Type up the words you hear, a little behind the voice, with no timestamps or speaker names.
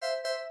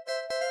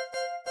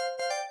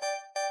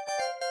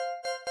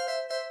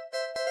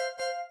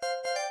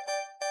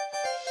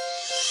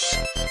Welcome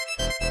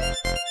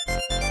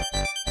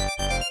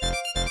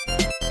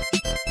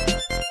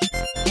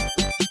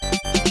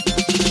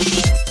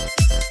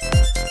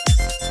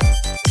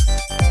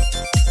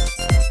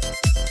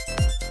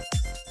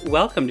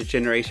to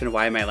Generation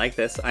Why Am I Like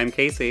This? I'm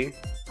Casey.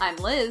 I'm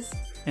Liz.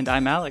 And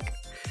I'm Alec.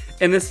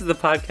 And this is the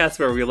podcast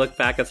where we look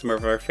back at some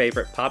of our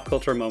favorite pop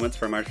culture moments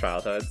from our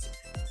childhoods.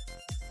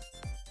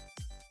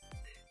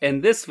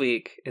 And this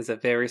week is a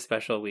very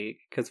special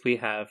week because we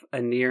have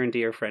a near and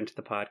dear friend to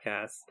the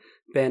podcast.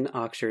 Ben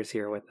Oksher's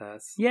here with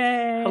us.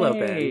 Yay! Hello,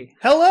 Ben.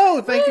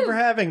 Hello, thank you for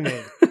having me.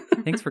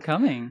 Thanks for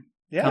coming.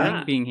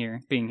 Yeah. Being here.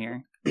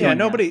 Yeah,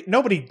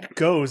 nobody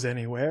goes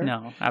anywhere.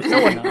 No,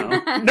 absolutely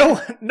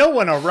not. No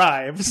one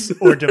arrives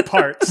or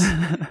departs.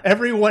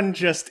 Everyone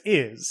just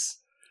is.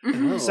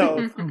 Oh.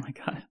 So, Oh my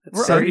god. That's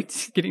We're so already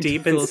getting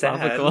deep too and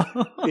sad.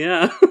 philosophical.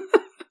 Yeah.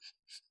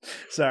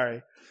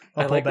 sorry.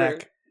 I I'll like pull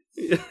back.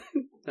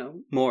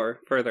 No, more,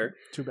 further.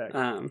 Too back.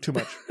 Too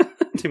much.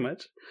 Too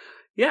much.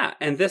 Yeah,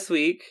 and this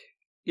week,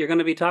 you're going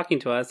to be talking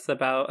to us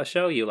about a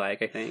show you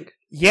like, I think.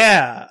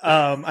 Yeah,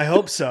 I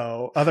hope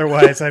so.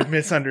 Otherwise, I've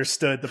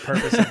misunderstood the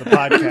purpose of the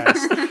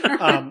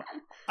podcast.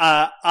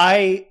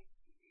 I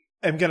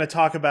am going to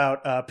talk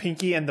about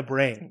Pinky and the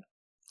Brain,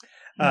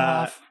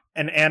 an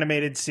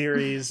animated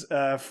series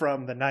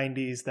from the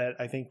 90s that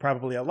I think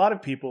probably a lot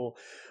of people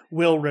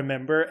will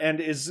remember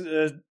and is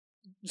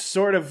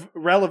sort of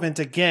relevant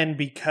again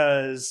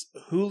because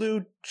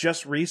Hulu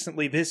just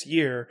recently this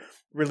year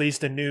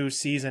released a new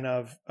season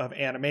of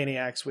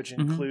Animaniacs, which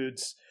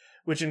includes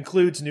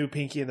new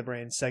Pinky and the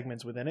Brain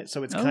segments within it.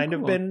 So it's kind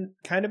of been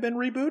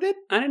rebooted.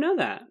 I didn't know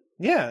that.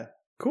 Yeah,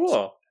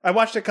 Cool. I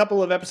watched a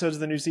couple of episodes of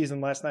the new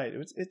season last night.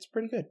 It's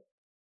pretty good.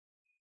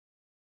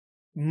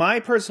 My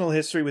personal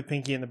history with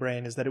Pinky and the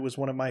Brain is that it was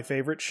one of my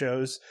favorite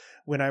shows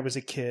when I was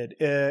a kid.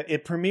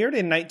 It premiered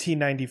in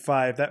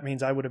 1995. That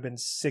means I would have been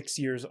 6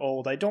 years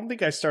old. I don't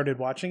think I started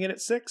watching it at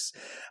 6.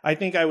 I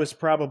think I was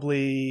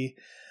probably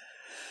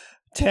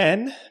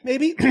 10,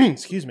 maybe.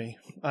 Excuse me.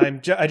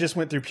 I just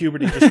went through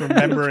puberty, just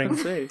remembering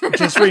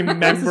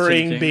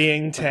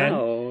being 10.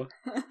 Oh.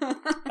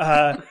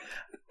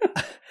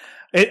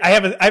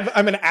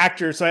 I'm an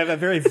actor, so I have a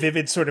very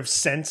vivid sort of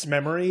sense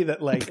memory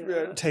that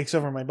takes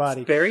over my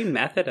body. It's very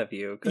method of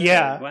you. Good.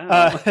 Yeah.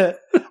 Wow.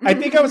 I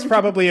think I was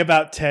probably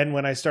about 10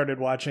 when I started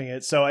watching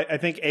it. So I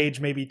think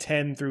age maybe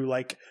 10 through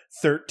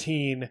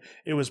 13,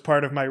 it was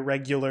part of my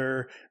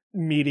regular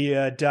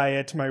media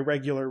diet, my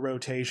regular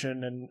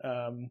rotation. And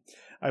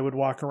I would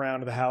walk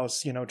around the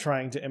house,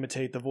 trying to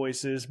imitate the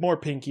voices, more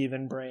Pinky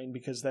than Brain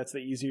because that's the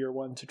easier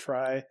one to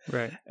try.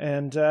 Right.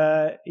 And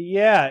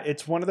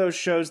it's one of those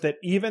shows that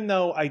even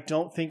though I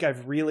don't think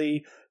I've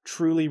really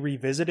truly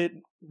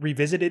revisited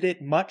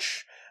it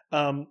much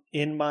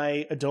in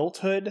my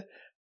adulthood,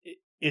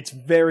 it's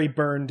very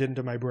burned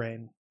into my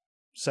brain.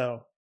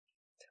 So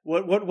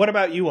what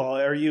about you all?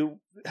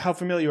 How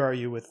familiar are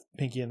you with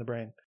Pinky and the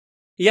Brain?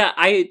 Yeah,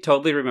 I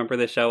totally remember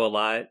the show a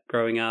lot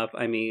growing up.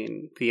 I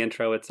mean, the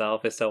intro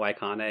itself is so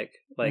iconic.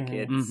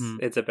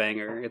 It's a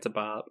banger. It's a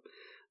bop.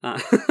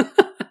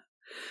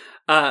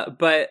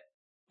 But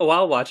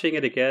while watching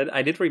it again,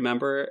 I did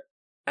remember,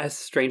 as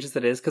strange as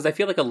it is, because I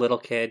feel like a little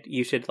kid,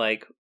 you should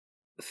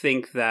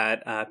think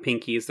that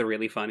Pinky is the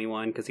really funny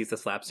one because he's the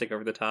slapstick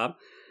over the top.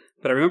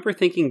 But I remember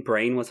thinking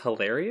Brain was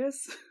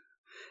hilarious.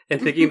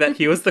 And thinking that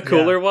he was the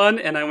cooler one,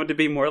 and I wanted to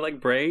be more like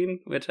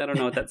Brain, which I don't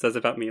know what that says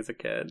about me as a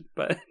kid,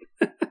 but...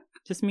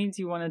 Just means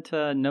you wanted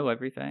to know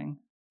everything.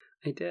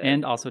 I did.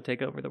 And also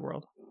take over the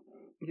world.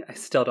 Yeah, I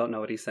still don't know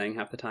what he's saying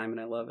half the time, and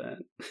I love it.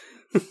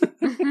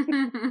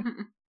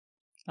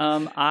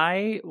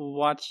 I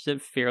watched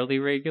it fairly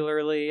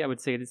regularly. I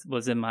would say this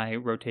was in my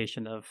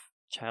rotation of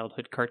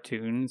childhood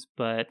cartoons,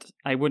 but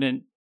I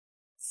wouldn't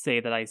say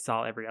that I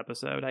saw every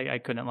episode. I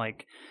couldn't,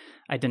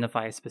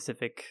 identify a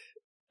specific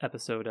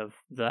episode of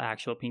the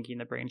actual Pinky and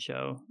the Brain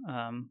show,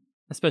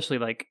 especially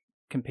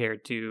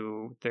compared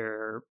to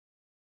their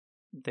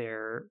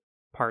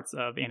parts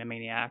of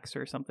Animaniacs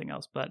or something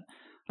else. But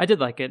I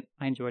did like it.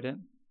 I enjoyed it.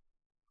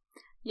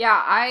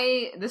 Yeah,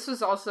 this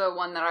was also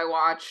one that I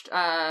watched,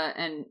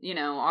 and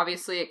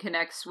obviously it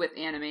connects with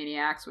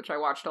Animaniacs, which I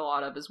watched a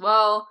lot of as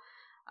well.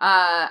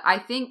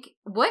 I think,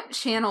 what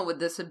channel would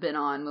this have been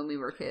on when we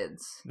were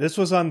kids? This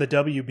was on the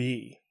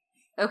WB.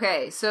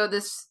 Okay, so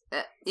this,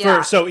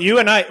 yeah. So you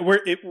and I,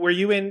 were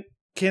you in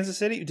Kansas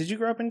City? Did you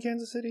grow up in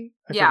Kansas City?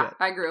 I forget.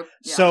 I grew up.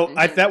 Yeah, so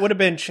that would have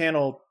been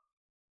channel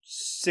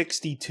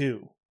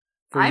 62.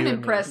 I'm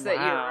impressed that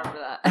you remember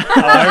that.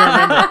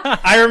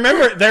 I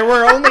remember there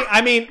were only,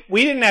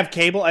 we didn't have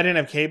cable. I didn't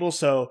have cable.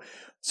 So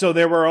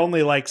there were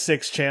only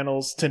 6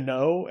 channels to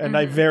know. And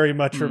I very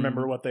much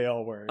remember what they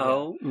all were.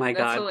 Oh my That's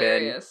God,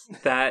 hilarious. Ben.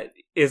 That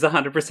is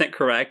 100%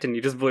 correct. And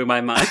you just blew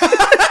my mind.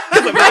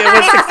 It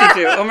was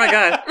 62. Oh my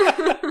God.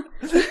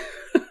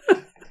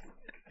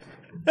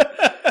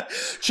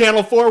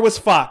 Channel 4 was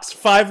Fox,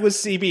 5 was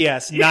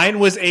CBS, 9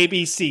 was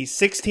ABC,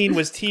 16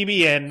 was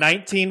TBN,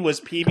 19 was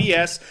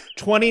PBS,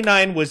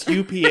 29 was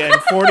UPN,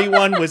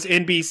 41 was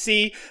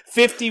NBC,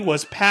 50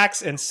 was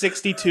PAX, and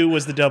 62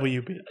 was the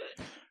WB.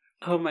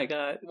 Oh my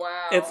god.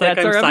 Wow. It's like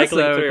That's I'm our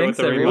cycling episode. through Thanks,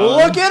 with the everyone. remote.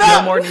 Look it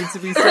up! No more needs to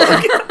be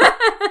said.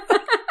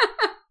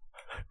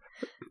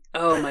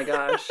 Oh my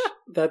gosh.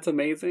 That's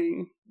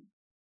amazing.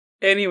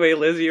 Anyway,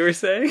 Liz, you were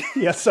saying?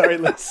 Yeah, sorry,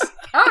 Liz.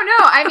 Oh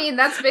no, I mean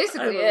that's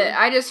basically I love it. it.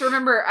 I just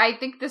remember I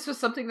think this was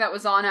something that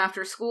was on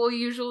after school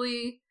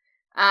usually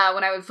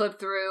when I would flip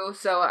through.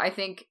 So I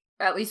think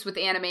at least with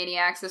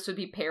Animaniacs this would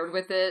be paired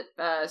with it.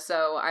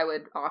 So I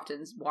would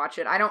often watch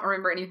it. I don't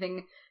remember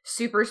anything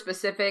super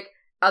specific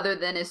other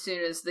than as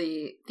soon as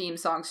the theme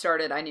song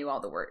started, I knew all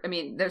the words. I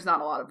mean, there's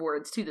not a lot of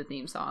words to the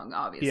theme song,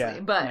 obviously, Yeah,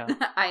 but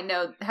I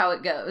know how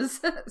it goes.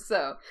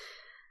 So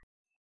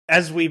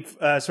As we've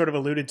sort of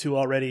alluded to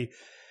already,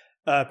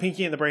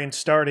 Pinky and the Brain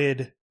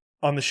started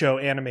on the show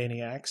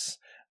Animaniacs,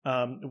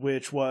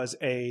 which was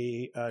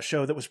a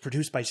show that was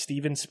produced by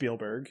Steven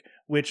Spielberg,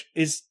 which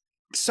is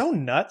so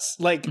nuts.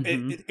 Like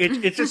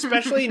it's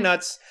especially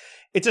nuts.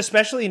 It's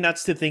especially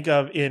nuts to think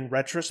of in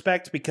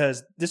retrospect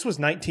because this was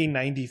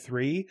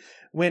 1993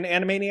 when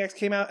Animaniacs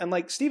came out, and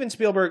like Steven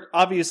Spielberg,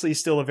 obviously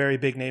still a very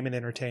big name in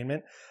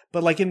entertainment,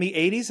 but like in the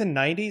 80s and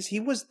 90s, he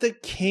was the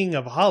king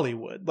of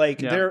Hollywood.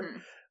 Like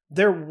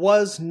there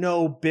was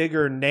no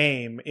bigger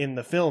name in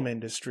the film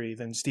industry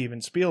than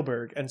Steven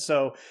Spielberg. And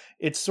so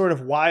it's sort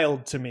of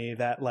wild to me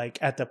that like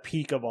at the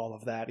peak of all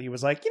of that, he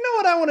was like, you know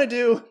what I want to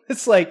do?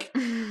 It's like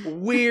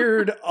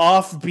weird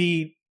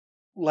offbeat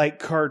like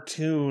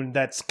cartoon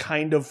that's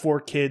kind of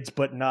for kids,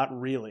 but not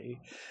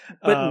really.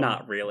 But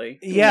not really.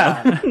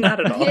 Yeah. Not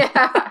at all.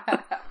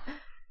 yeah.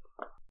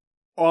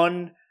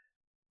 On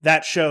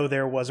that show,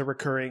 there was a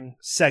recurring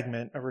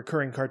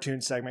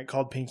cartoon segment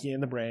called Pinky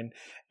and the Brain.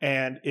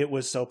 And it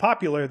was so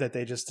popular that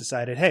they just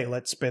decided, hey,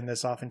 let's spin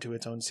this off into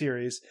its own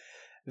series.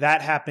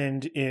 That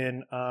happened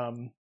in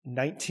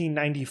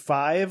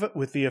 1995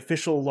 with the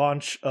official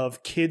launch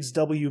of Kids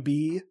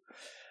WB,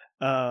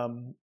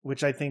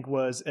 which I think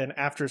was an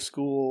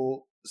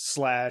after-school /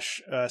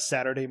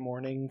 Saturday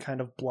morning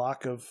kind of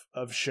block of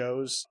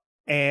shows.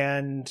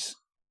 And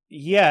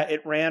yeah,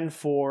 it ran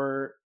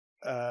for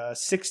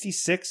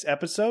 66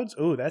 episodes.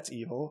 Oh, that's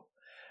evil.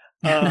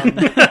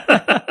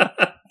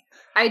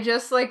 I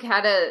just like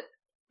had a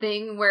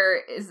thing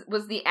where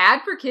was the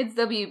ad for Kids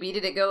WB,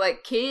 did it go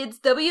like Kids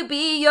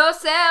WB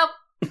yourself?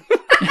 Because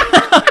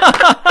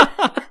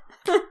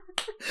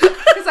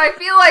I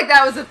feel like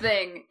that was a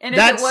thing. And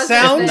that if it wasn't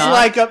sounds a thing,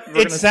 like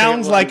It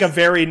sounds like a was.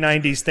 very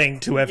 90s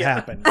thing to have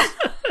happened.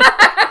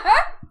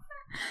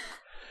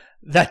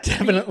 That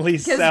definitely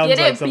because sounds get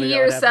like it, something be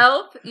that would happen.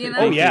 yourself, you know?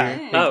 Oh, yeah.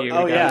 Thank you. Oh We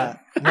got yeah.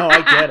 No,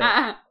 I get it.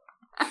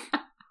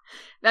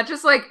 That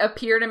just like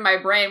appeared in my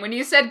brain. When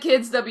you said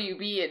Kids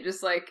WB, it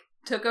just like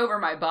took over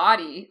my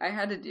body. I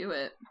had to do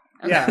it.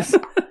 Okay. Yeah.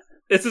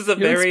 This is a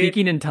You're like very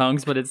speaking in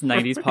tongues, but it's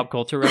 90s pop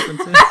culture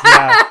references.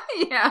 Yeah.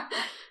 Yeah.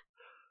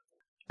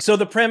 So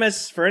the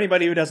premise, for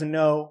anybody who doesn't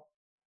know,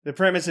 the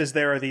premise is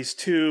there are these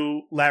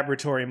two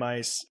laboratory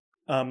mice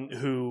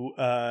who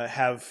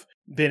have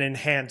been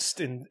enhanced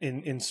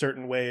in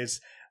certain ways.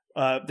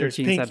 Their There's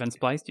genes Pink. have been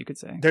spliced, you could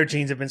say. Their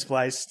genes have been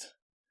spliced.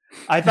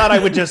 I thought I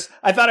would just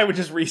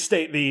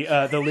restate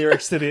the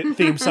lyrics to the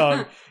theme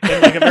song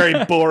in like a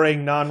very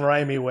boring,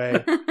 non-rhymey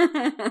way.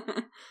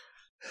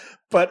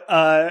 But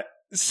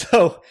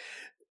so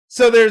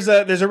there's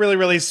a really,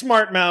 really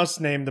smart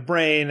mouse named the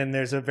Brain, and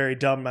there's a very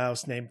dumb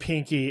mouse named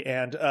Pinky,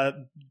 and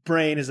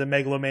Brain is a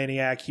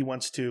megalomaniac. He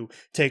wants to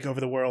take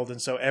over the world,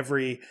 and so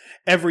every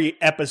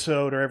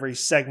episode or every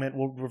segment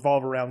will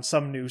revolve around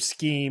some new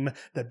scheme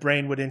that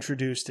Brain would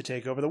introduce to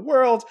take over the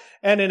world,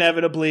 and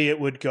inevitably it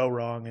would go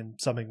wrong and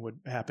something would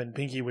happen.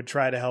 Pinky would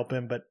try to help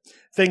him, but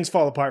things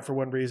fall apart for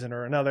one reason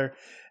or another,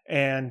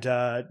 and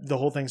the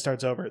whole thing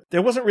starts over.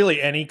 There wasn't really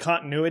any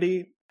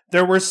continuity.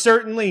 There were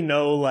certainly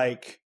no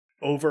like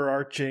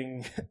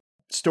overarching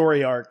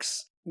story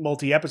arcs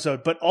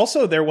multi-episode, but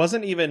also there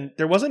wasn't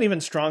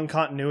even strong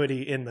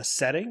continuity in the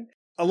setting.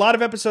 A lot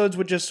of episodes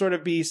would just sort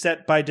of be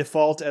set by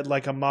default at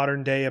like a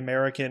modern day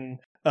American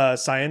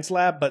science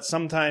lab, but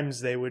sometimes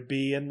they would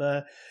be in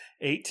the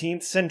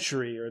 18th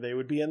century, or they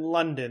would be in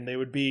London. They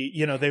would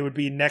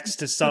be next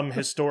to some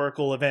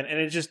historical event, and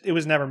it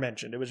was never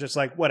mentioned. It was just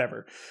like,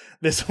 whatever.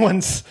 This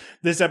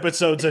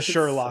episode's a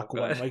Sherlock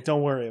one. Like,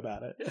 don't worry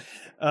about it.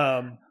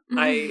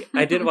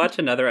 I did watch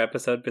another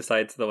episode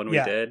besides the one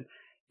we did,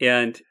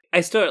 and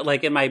I still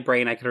like in my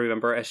brain I could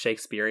remember a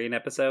Shakespearean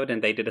episode,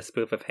 and they did a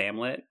spoof of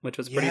Hamlet, which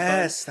was pretty fun.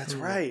 Yes, that's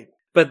right.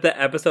 But the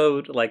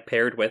episode like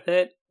paired with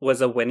it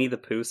was a Winnie the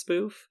Pooh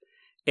spoof,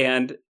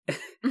 and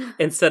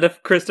instead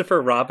of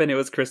Christopher Robin, it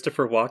was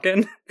Christopher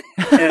Walken,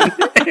 and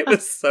it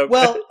was so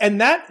well. good.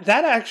 And that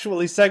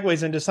actually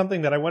segues into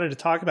something that I wanted to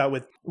talk about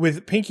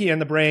with Pinky and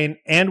the Brain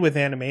and with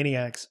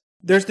Animaniacs.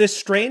 There's this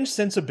strange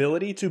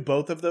sensibility to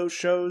both of those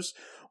shows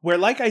where,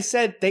 like I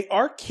said, they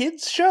are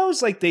kids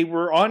shows. Like, they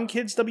were on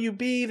Kids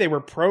WB, they were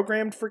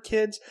programmed for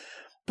kids,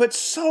 but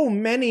so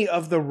many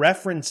of the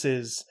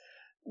references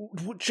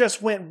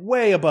just went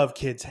way above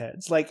kids'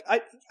 heads. Like,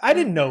 I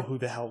didn't know who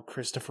the hell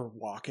Christopher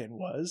Walken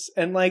was.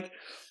 And like,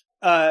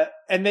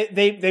 and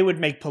they would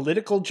make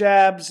political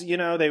jabs, you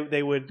know,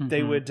 they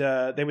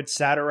would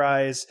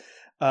satirize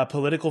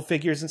political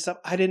figures and stuff.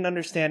 I didn't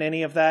understand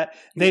any of that.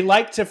 They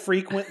like to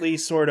frequently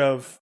sort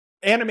of,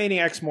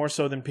 Animaniacs more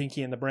so than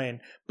Pinky and the Brain,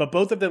 but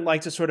both of them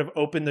like to sort of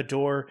open the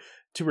door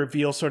to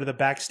reveal sort of the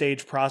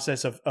backstage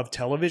process of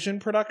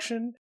television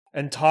production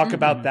and talk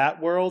about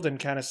that world and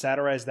kind of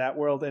satirize that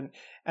world. And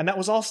that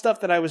was all stuff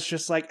that I was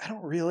just like, I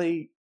don't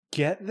really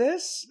get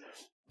this,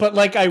 but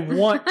like, I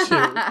want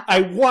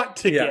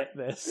to get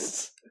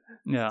this.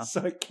 Yeah.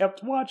 So I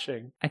kept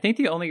watching. I think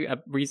the only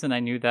reason I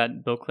knew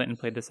that Bill Clinton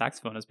played the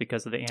saxophone is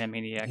because of the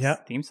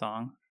Animaniacs theme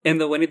song. In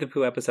the Winnie the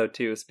Pooh episode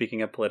too,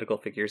 speaking of political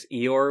figures,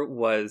 Eeyore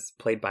was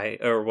played by,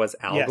 or was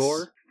Al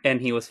Gore, and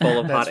he was full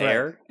of hot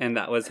air, and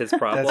that was his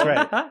problem.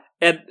 That's right.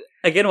 And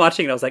again,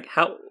 watching it, I was like,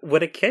 how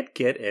would a kid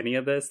get any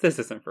of this? This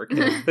isn't for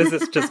kids. This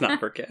is just not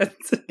for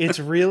kids. It's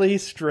really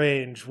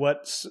strange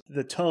what's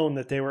the tone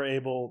that they were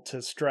able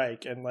to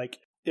strike, and like,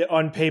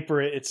 on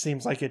paper, it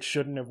seems like it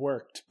shouldn't have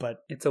worked,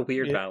 but it's a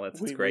weird balance.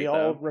 It's great. We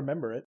all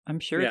remember it. I'm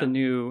sure the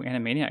new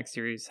Animaniacs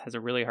series has a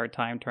really hard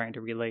time trying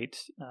to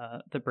relate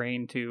the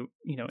Brain to,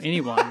 you know,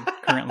 anyone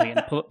currently in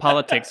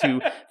politics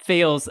who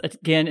fails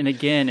again and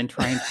again in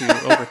trying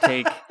to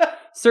overtake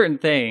certain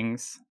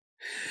things.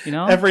 You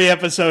know, every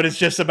episode is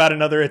just about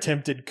another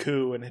attempted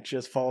coup, and it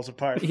just falls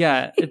apart.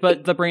 Yeah,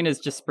 but the Brain is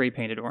just spray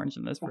painted orange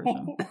in this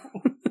version.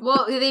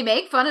 Well, they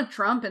make fun of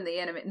Trump in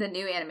the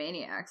new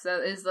Animaniacs.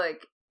 That is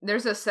like.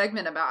 There's a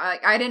segment about,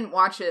 like, I didn't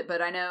watch it,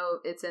 but I know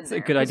it's in there.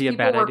 It's a good idea,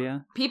 bad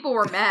idea. People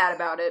were mad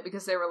about it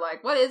because they were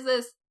like, what is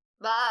this?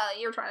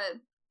 You're trying to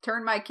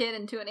turn my kid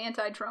into an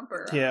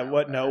anti-Trumper. Yeah,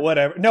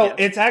 whatever. No,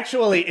 it's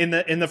actually in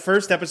the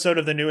first episode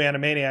of the new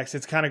Animaniacs,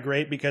 it's kind of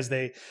great because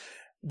they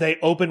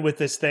open with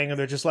this thing and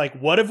they're just like,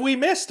 what have we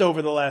missed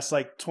over the last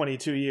like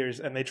 22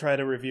 years? And they try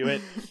to review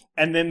it.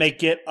 And then they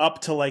get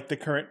up to like the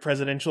current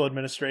presidential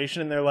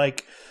administration and they're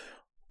like,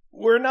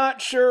 we're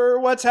not sure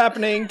what's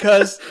happening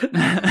because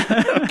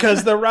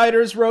the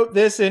writers wrote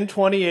this in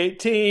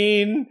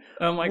 2018.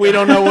 Oh my God. We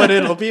don't know what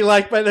it'll be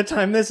like by the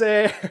time this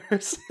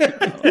airs.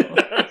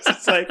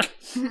 It's like,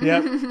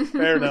 yeah,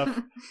 fair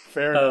enough.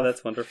 Oh,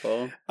 that's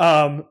wonderful.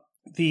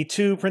 The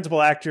two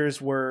principal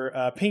actors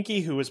were Pinky,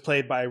 who was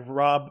played by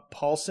Rob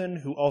Paulson,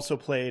 who also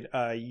played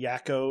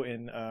Yakko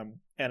in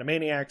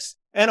Animaniacs,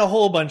 and a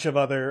whole bunch of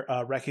other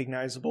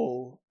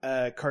recognizable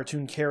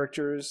cartoon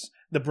characters.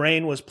 The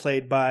Brain was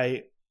played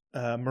by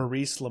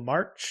Maurice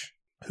LaMarche,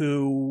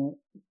 who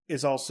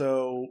is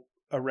also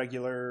a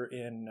regular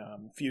in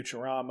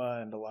Futurama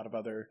and a lot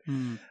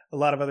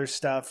of other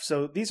stuff.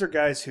 So these are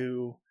guys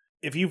who,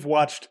 if you've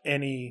watched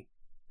a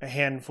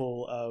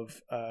handful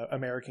of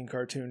American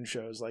cartoon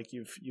shows, like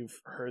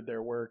you've heard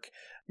their work.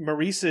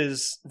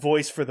 Maurice's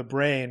voice for the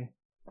Brain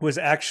was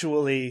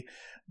actually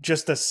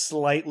just a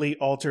slightly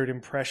altered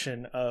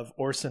impression of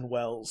Orson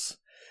Welles,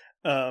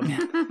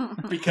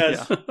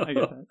 because I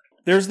get that.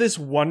 There's this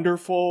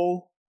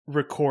wonderful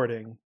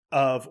recording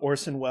of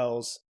Orson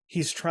Welles.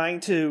 He's trying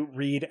to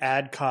read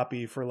ad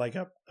copy for like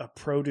a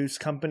produce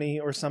company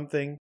or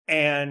something.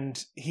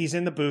 And he's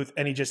in the booth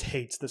and he just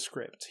hates the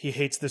script. He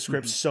hates the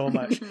script so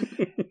much.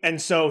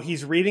 And so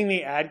he's reading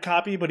the ad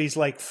copy, but he's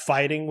like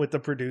fighting with the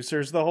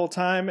producers the whole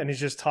time. And he's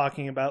just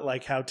talking about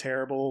like how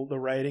terrible the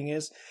writing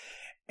is.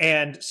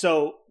 And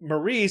so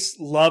Maurice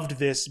loved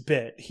this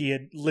bit. He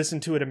had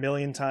listened to it a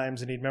million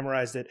times and he'd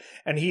memorized it.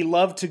 And he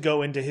loved to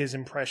go into his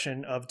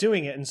impression of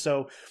doing it. And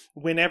so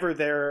whenever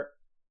there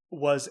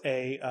was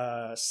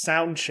a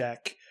sound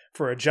check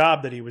for a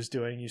job that he was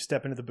doing, you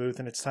step into the booth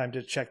and it's time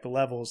to check the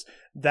levels.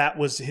 That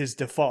was his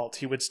default.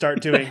 He would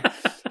start doing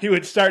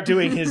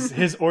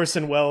his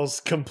Orson Welles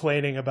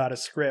complaining about a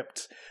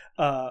script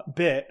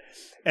bit.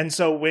 And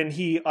so when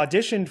he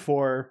auditioned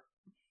for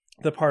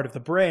the part of the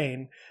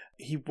Brain,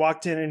 he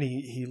walked in and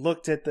he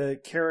looked at the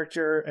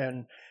character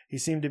and he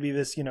seemed to be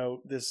this, you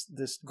know,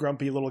 this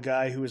grumpy little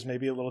guy who was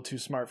maybe a little too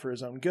smart for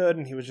his own good.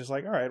 And he was just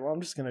like, all right, well,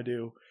 I'm going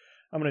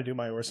to do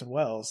my Orson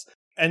Welles.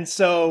 And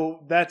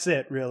so that's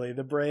it, really.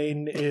 The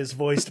Brain is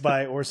voiced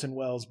by Orson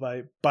Welles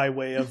by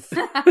way of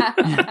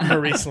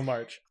Maurice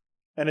LaMarche.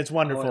 And it's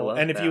wonderful.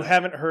 And if you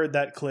haven't heard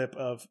that clip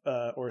of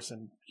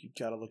Orson, you've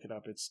got to look it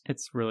up.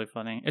 It's really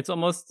funny. It's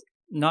almost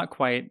not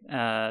quite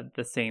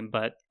the same,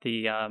 but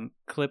the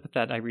clip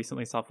that I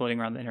recently saw floating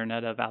around the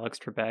internet of Alex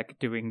Trebek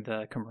doing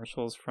the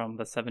commercials from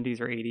the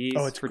 70s or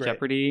 80s for great.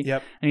 Jeopardy.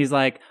 Yep. And he's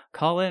like,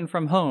 call in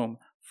from home.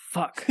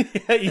 Fuck.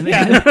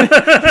 Yeah.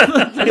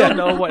 I don't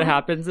know what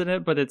happens in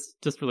it, but it's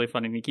just really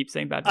funny. And he keeps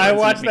saying bad words. I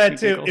watched that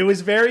too. Giggle. It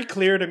was very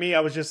clear to me. I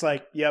was just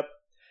like, yep,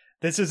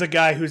 this is a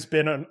guy who's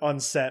been on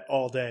set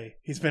all day.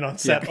 He's been on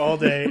set all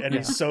day and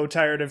he's so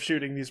tired of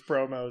shooting these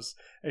promos.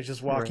 He's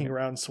just walking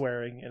around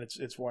swearing, and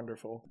it's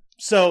wonderful.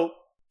 So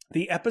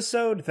the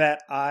episode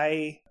that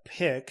I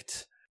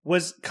picked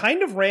was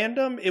kind of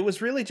random. It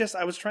was really just,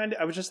 I was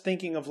just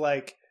thinking of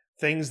like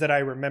things that I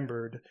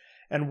remembered.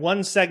 And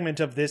one segment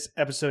of this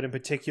episode in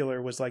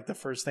particular was like the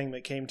first thing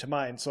that came to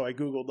mind. So I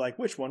Googled like,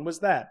 which one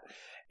was that?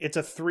 It's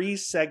a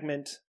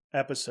 3-segment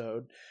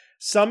episode.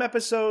 Some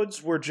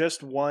episodes were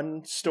just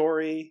one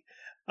story,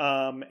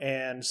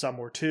 and some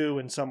were 2,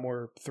 and some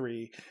were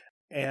 3.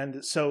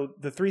 And so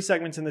the 3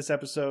 segments in this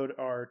episode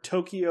are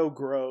Tokyo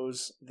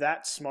Grows,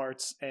 That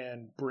Smarts,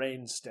 and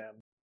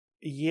Brainstem.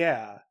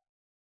 Yeah.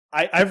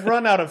 I've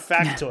run out of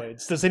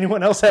factoids. Does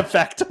anyone else have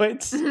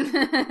factoids?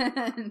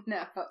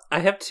 No. I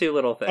have 2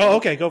 little things. Oh,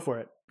 okay, go for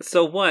it.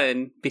 So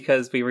one,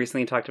 because we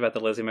recently talked about the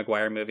Lizzie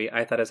McGuire movie,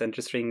 I thought it was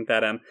interesting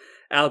that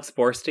Alex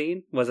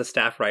Borstein was a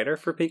staff writer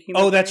for Pinky and the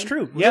Oh, that's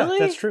Brain. true. Yeah, Really?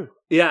 that's true.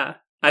 Yeah,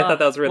 I thought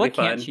that was really what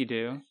fun. What can't she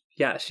do?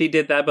 Yeah, she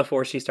did that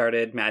before she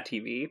started Mad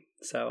TV.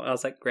 So I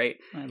was like, great.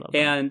 I love that.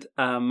 And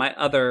my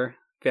other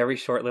very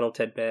short little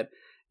tidbit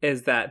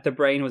is that the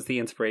brain was the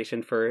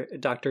inspiration for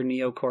Dr.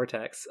 Neo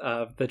Cortex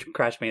of the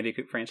Crash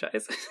Bandicoot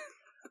franchise.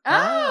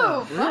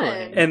 Oh, really?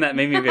 fun. And that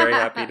made me very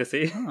happy to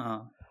see.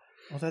 Oh.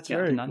 Well, that's Yeah,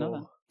 very did not know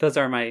cool. Those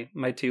are my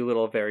 2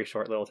 little, very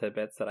short little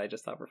tidbits that I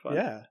just thought were fun.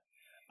 Yeah.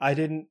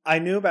 I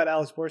knew about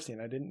Alex Borstein.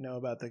 I didn't know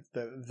about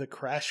the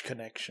Crash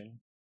connection.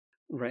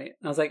 Right.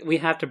 I was like, we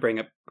have to bring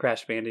up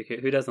Crash Bandicoot.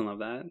 Who doesn't love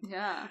that?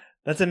 Yeah.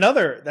 That's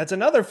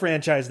another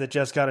franchise that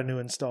just got a new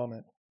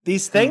installment.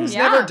 These things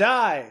Yeah. never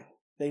die.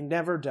 They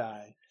never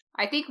die.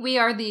 I think we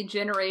are the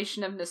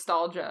generation of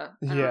nostalgia.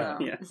 I don't Yeah.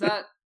 know. Yeah. Is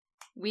that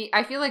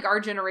I feel like our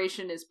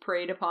generation is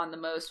preyed upon the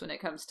most when it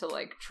comes to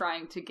like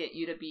trying to get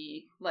you to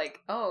be like,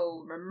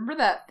 oh, remember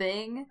that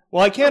thing?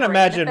 Well, I can't We're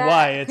bringing imagine it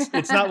why. back.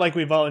 It's not like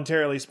we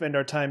voluntarily spend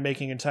our time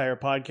making entire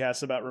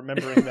podcasts about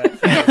remembering that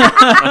thing.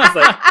 I was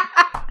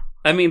like,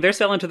 I mean, they're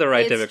selling to the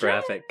right It's true.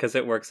 demographic because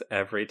it works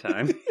every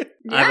time.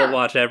 Yeah. I will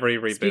watch every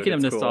reboot. Speaking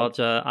of It's cool.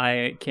 nostalgia,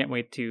 I can't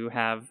wait to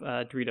have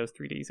Doritos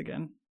 3Ds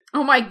again.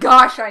 Oh my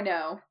gosh, I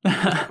know.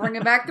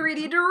 Bringing back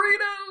 3D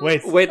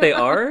Doritos. Wait, they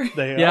are?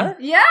 they Yeah. are?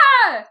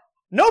 Yeah.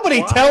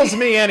 Nobody Why? tells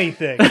me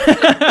anything.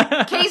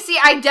 Casey,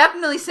 I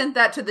definitely sent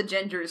that to the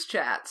Gingers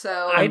chat,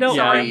 so I don't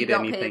sorry you read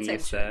don't pay anything you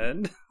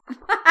attention. said.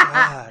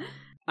 God.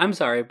 I'm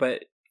sorry,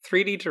 but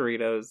 3D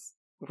Doritos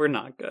were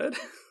not good.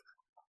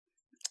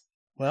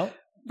 Well,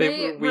 They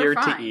They were were weird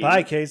to fine. eat.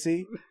 bye,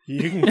 Casey.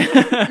 You can.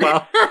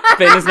 Well,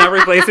 Ben is not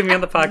replacing me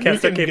on the You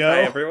podcast. can Okay, go.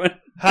 bye, everyone.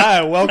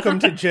 Hi, welcome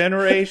to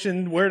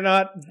Generation. We're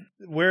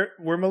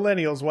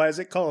millennials. Why is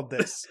it called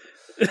this?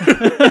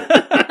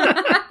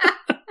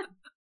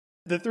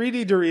 The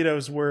 3D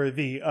Doritos were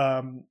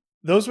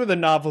those were the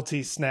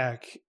novelty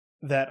snack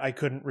that I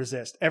couldn't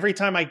resist. Every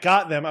time I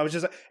got them,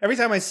 every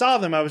time I saw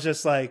them, I was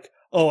just like,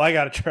 oh, I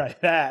gotta try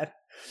that.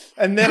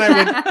 And then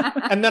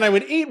I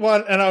would eat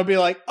one and I would be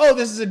like, oh,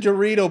 this is a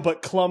Dorito,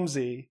 but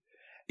clumsy.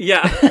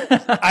 Yeah.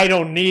 I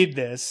don't need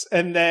this.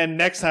 And then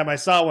next time I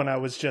saw one, I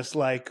was just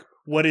like,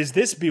 what is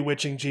this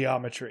bewitching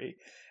geometry?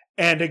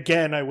 And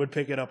again, I would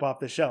pick it up off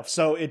the shelf.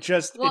 So it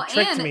tricked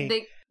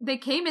me. They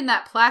came in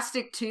that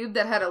plastic tube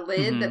that had a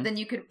lid Mhm. that then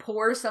you could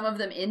pour some of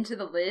them into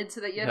the lid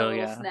so that you had a Hell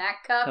little yeah.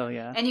 snack cup. Oh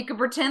yeah. And you could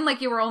pretend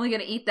like you were only going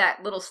to eat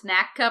that little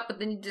snack cup, but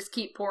then you just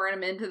keep pouring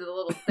them into the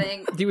little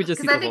thing. You would just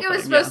Because eat I the think it whole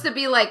was thing, supposed to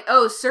be like,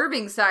 oh,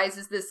 serving size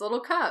is this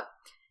little cup.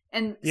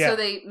 And Yeah. so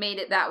they made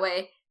it that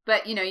way.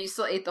 But, you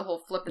still ate the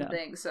whole flipping Yeah.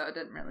 thing, so it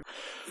didn't really...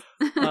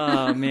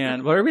 Oh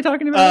man, what are we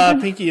talking about?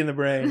 again? Pinky in the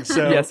Brain.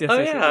 So yes, yes, Oh,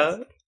 yes, yeah. yes.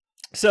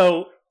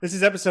 So this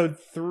is episode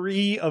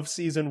 3 of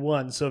season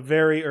 1, so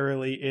very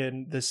early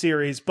in the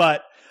series,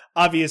 but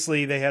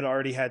obviously they had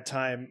already had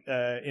time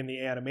in the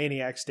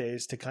Animaniacs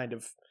days to kind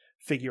of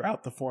figure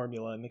out the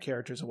formula and the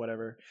characters or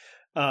whatever.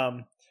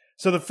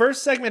 So the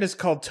first segment is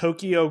called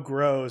Tokyo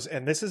Grows,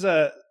 and this is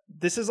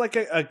like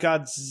a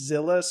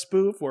Godzilla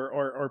spoof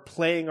or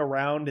playing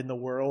around in the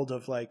world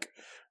of like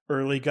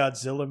early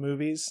Godzilla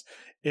movies.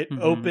 It Mhm.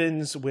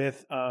 opens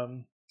with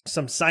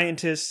some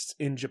scientists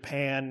in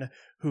Japan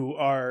who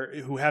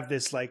have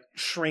this like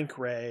shrink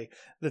ray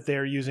that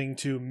they're using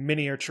to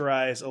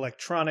miniaturize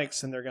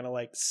electronics, and they're going to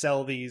like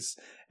sell these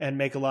and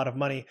make a lot of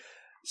money.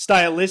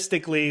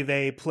 Stylistically,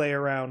 they play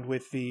around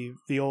with the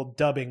old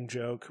dubbing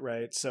joke,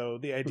 right? So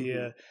the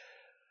idea,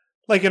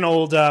 like in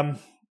old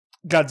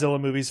Godzilla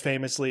movies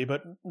famously,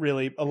 but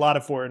really a lot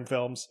of foreign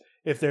films,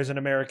 if there's an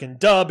American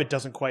dub, it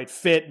doesn't quite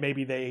fit.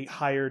 Maybe they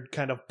hired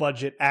kind of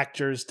budget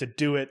actors to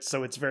do it,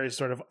 so it's very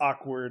sort of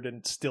awkward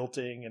and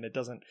stilting, and it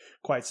doesn't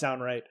quite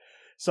sound right.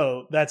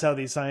 So that's how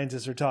these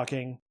scientists are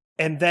talking.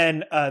 And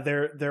then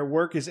their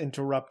work is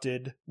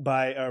interrupted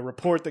by a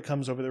report that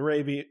comes over the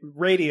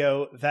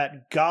radio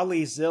that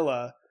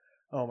Gollyzilla,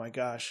 oh my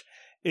gosh,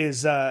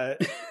 is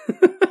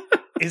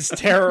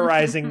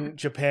terrorizing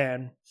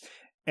Japan,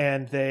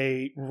 and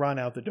they run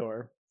out the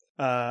door,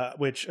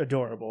 which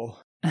adorable.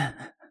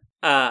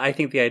 I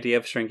think the idea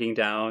of shrinking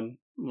down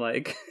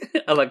like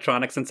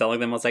electronics and selling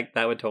them was like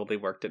that would totally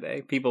work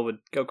today. People would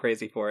go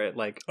crazy for it.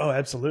 Like Oh,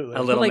 absolutely.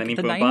 A little like mini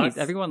the boombox. 90s,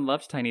 everyone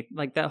loves tiny,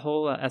 like that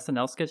whole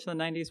SNL sketch in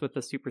the 90s with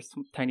the super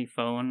tiny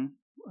phone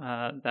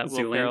that Will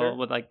Zoolander? Ferrell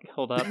would like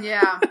hold up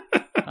Yeah.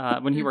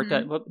 when he worked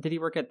Mhm. at. What, did he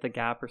work at the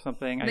Gap or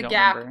something? I The don't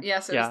Gap. remember.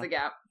 Yes, it Yeah. was The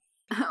Gap.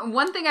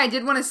 One thing I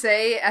did want to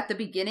say at the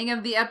beginning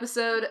of the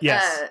episode,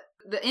 Yes.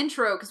 the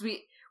intro, because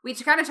we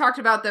kind of talked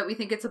about that we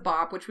think it's a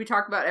bop, which we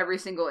talk about every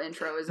single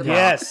intro is a bop.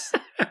 Yes.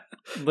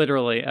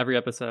 Literally every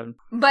episode.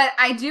 But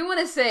I do want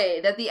to say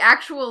that the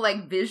actual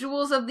like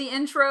visuals of the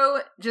intro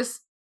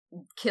just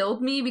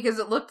killed me because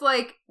it looked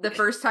like the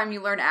first time you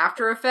learn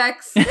After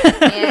Effects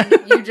and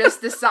you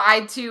just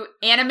decide to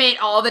animate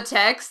all the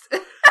text.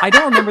 I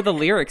don't remember the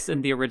lyrics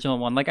in the original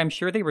one. Like, I'm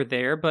sure they were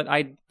there, but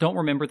I don't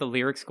remember the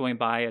lyrics going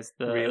by as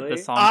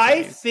the song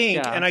I plays. think,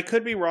 Yeah. and I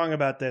could be wrong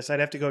about this, I'd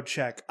have to go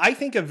check. I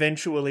think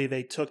eventually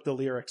they took the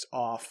lyrics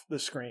off the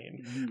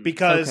screen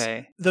because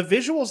the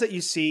visuals that you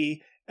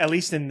see, at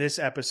least in this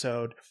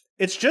episode,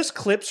 it's just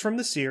clips from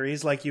the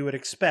series like you would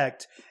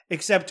expect,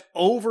 except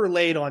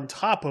overlaid on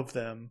top of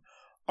them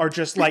are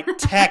just like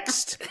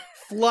text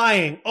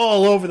flying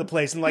all over the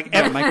place. And like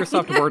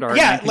Microsoft Word art.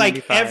 Yeah,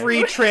 like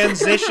every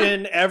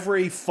transition,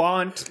 every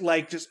font,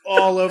 like just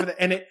all over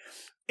and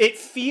it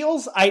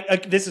feels,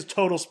 this is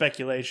total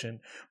speculation,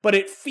 but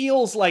it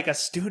feels like a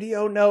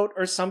studio note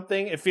or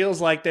something. It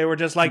feels like they were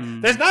just like,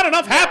 there's not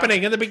enough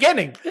happening in the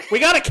beginning. We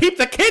got to keep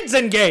the kids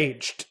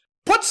engaged.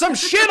 Put some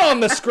shit on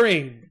the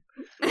screen.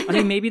 I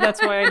mean, maybe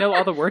that's why I know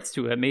all the words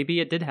to it.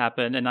 Maybe it did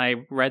happen, and I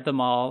read them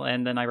all,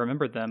 and then I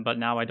remembered them, but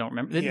now I don't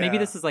remember. Yeah. Maybe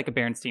this is like a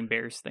Berenstain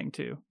Bears thing,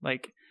 too.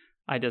 Like,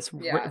 I just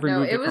removed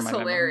it from my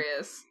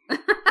hilarious.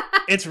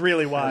 It's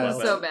really wild. It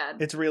was so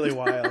bad. It's really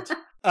wild.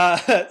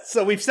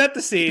 So we've set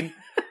the scene.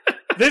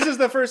 This is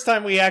the first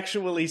time we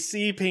actually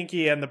see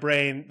Pinky and the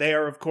Brain. They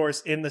are, of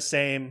course, in the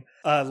same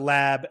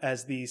lab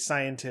as the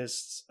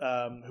scientists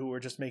who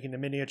were just making the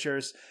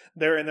miniatures.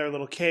 They're in their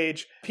little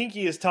cage.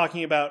 Pinky is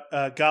talking about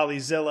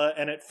Gollyzilla,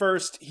 and at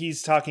first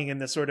he's talking in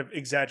this sort of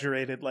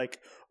exaggerated, like,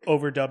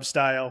 overdub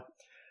style.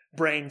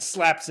 Brain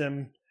slaps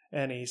him,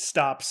 and he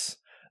stops.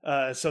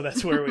 So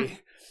that's where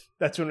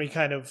that's when we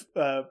kind of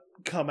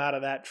come out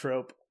of that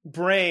trope.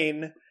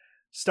 Brain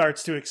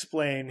starts to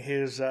explain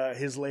his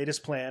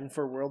latest plan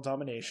for world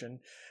domination,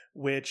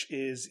 which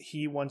is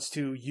he wants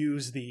to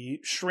use the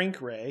shrink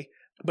ray,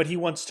 but he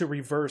wants to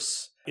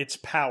reverse its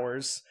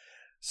powers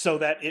so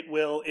that it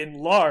will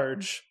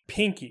enlarge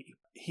Pinky.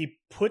 He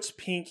puts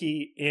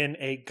Pinky in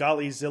a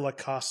Gollyzilla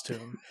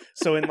costume,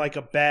 so in like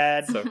a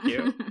bad, so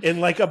cute,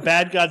 in like a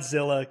bad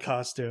Godzilla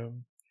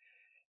costume,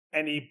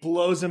 and he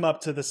blows him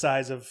up to the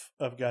size of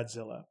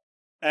Godzilla.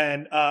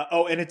 And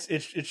and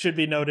it should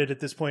be noted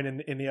at this point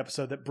in the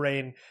episode that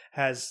Brain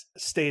has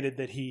stated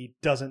that he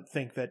doesn't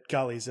think that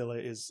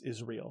Gollyzilla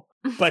is real,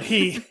 but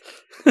he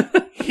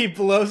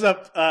blows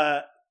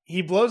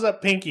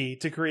up Pinky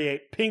to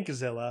create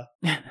Pinkzilla,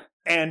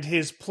 and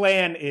his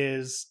plan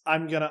is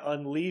I'm gonna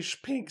unleash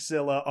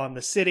Pinkzilla on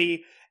the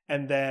city,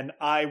 and then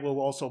I will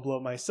also blow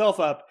myself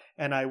up,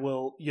 and I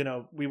will,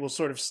 we will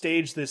sort of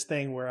stage this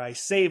thing where I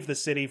save the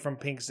city from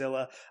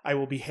Pinkzilla. I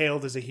will be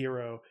hailed as a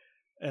hero,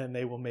 and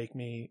they will make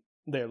me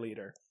their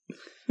leader.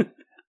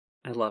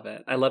 I love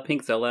it. I love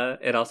Pinkzilla.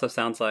 It also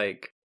sounds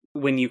like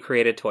when you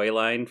create a toy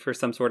line for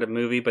some sort of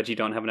movie, but you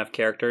don't have enough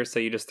characters, so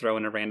you just throw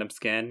in a random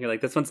skin. You're like,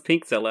 this one's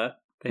Pinkzilla.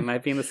 They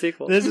might be in the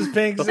sequel. This is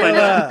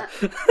Pinkzilla.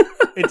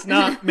 It's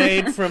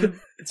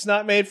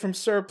not made from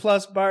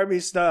surplus Barbie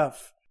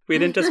stuff. We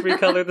didn't just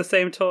recolor the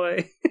same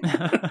toy.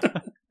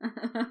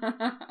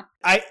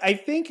 I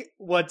think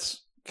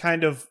what's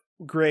kind of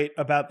great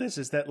about this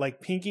is that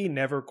like Pinky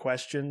never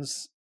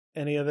questions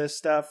any of this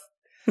stuff.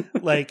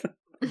 Like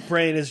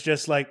Brain is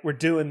just like, we're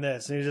doing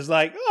this, and he's just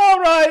like,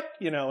 all right,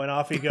 and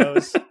off he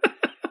goes.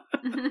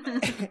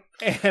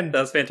 And that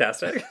was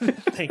fantastic.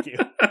 Thank you.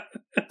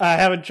 I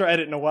haven't tried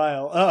it in a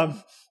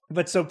while.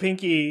 But so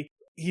Pinky,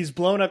 he's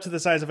blown up to the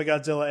size of a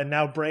Godzilla, and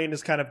now Brain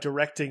is kind of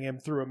directing him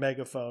through a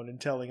megaphone and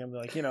telling him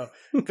like,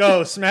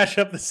 go smash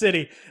up the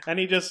city, and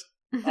he just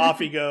off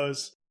he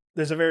goes.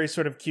 There's a very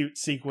sort of cute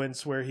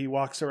sequence where he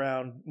walks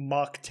around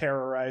mock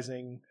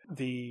terrorizing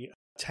the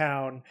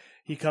town.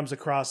 He comes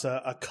across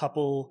a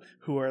couple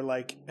who are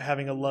like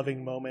having a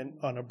loving moment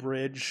on a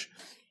bridge,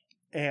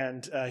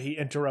 and he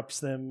interrupts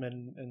them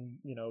and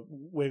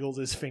wiggles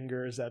his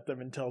fingers at them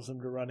and tells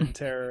them to run in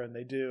terror, and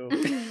they do.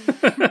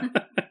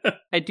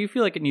 I do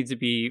feel like it needs to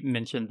be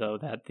mentioned, though,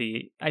 that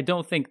I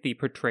don't think the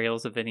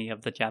portrayals of any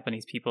of the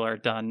Japanese people are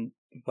done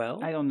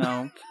well. I don't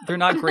know. They're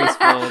not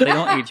graceful. They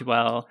don't age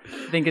well.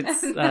 I think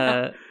it's...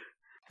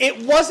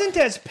 It wasn't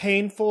as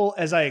painful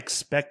as I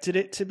expected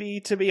it to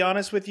be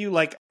honest with you.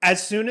 Like,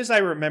 as soon as I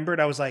remembered,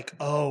 I was like,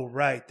 oh,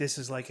 right, this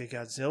is like a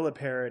Godzilla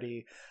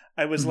parody.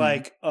 I was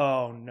like,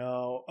 oh,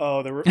 no.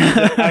 Oh,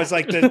 I was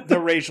like,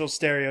 the racial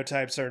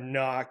stereotypes are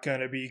not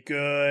going to be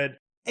good.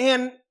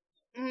 And...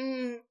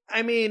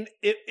 I mean,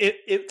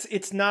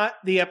 it's not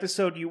the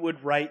episode you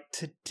would write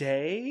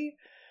today,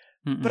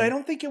 but I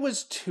don't think it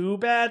was too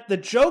bad. The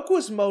joke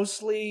was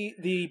mostly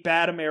the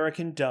bad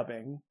American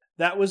dubbing.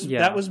 That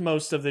was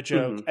most of the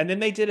joke. And then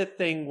they did a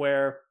thing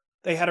where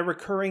they had a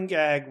recurring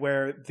gag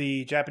where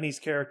the Japanese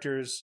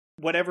characters,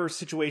 whatever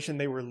situation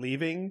they were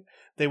leaving,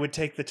 they would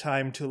take the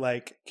time to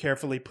like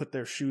carefully put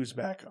their shoes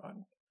back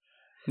on.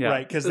 Yeah.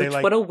 Right, because they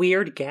like what a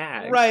weird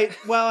gag. Right.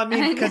 Well, I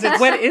mean, because it's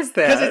what is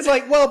that? Because it's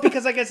like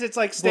because I guess it's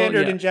like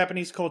standard in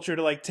Japanese culture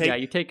to like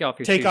you take off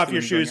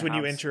your shoes when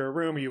you enter a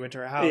room or you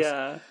enter a house.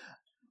 Yeah.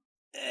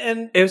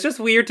 And It was just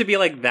weird to be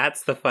like,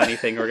 that's the funny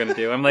thing we're gonna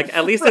do. I'm like,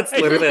 at least it's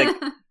literally like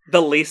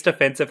the least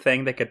offensive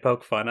thing they could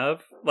poke fun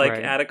of, like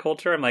Right. at a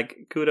culture. I'm like,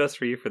 kudos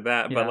for you for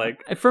that. But Yeah.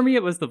 like, For me,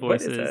 it was the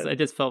what is voices. it? I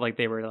just felt like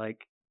they were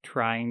like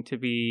trying to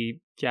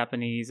be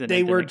Japanese, and they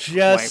it were didn't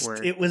just, quite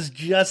work. it was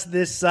just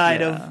this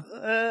side Yeah.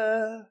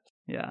 of,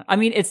 Yeah, I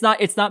mean, it's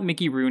not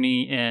Mickey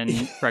Rooney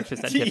in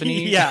Breakfast at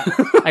Tiffany's. yeah,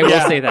 I will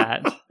Yeah. say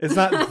that. it's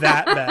not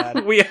that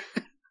bad. we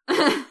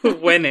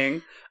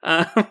winning.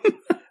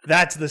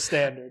 That's the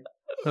standard.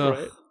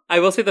 Ugh. I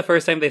will say the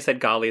first time they said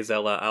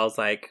Gollyzilla, I was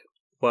like,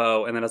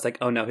 whoa. And then I was like,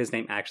 oh no, his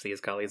name actually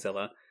is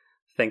Gollyzilla.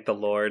 Thank the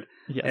Lord.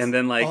 Yes. And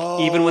then like,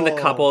 even when the Oh.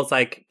 couple is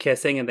like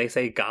kissing and they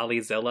say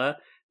Gollyzilla,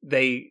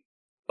 they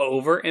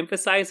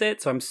overemphasize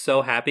it. So I'm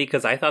so happy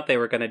because I thought they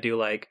were going to do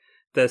like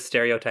the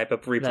stereotype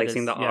of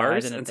replacing the yeah, I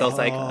R's. didn't And so I was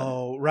like,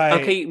 oh,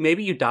 right. okay,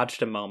 maybe you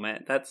dodged a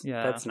moment. That's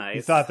Yeah. nice.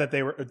 You thought that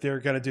they were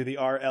going to do the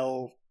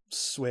RL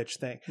switch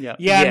thing. yeah.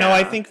 Yeah, no, I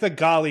Yeah. think the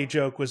golly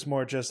joke was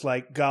more just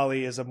like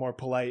golly is a more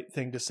polite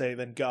thing to say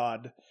than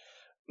God.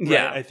 Right?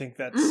 Yeah. I think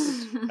that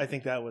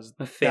was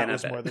A fan that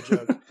was of it. more the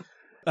joke.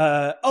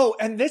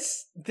 And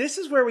this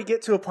is where we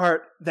get to a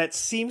part that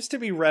seems to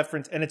be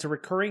referenced, and it's a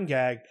recurring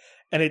gag,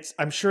 and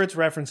I'm sure it's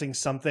referencing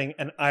something,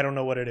 and I don't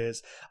know what it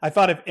is. I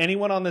thought if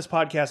anyone on this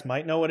podcast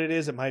might know what it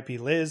is, it might be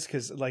Liz,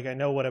 because like I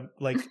know what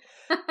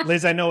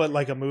Liz, I know what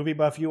like a movie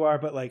buff you are,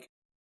 but like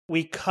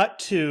we cut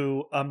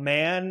to a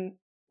man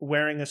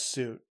wearing a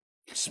suit,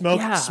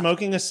 Yeah.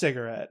 smoking a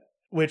cigarette.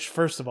 Which,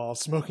 first of all,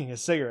 smoking a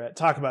cigarette,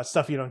 talk about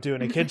stuff you don't do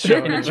in a kid's show.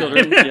 In a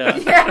children's, yeah.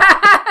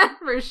 Yeah,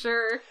 for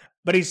sure.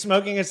 But he's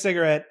smoking a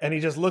cigarette, and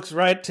he just looks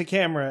right to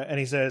camera, and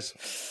he says,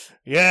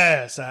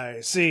 "Yes,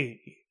 I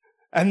see."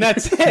 And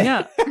that's it.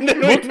 Yeah. And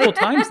then we- Multiple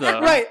times, though.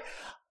 Right.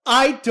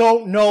 I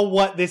don't know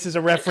what this is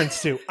a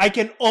reference to. I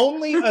can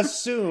only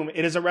assume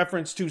it is a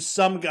reference to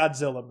some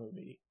Godzilla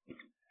movie.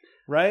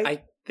 Right?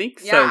 I think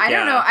Yeah, so. I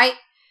don't know.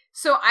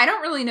 I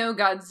don't really know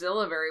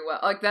Godzilla very well.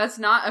 Like, that's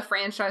not a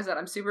franchise that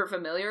I'm super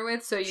familiar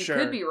with, so you Sure.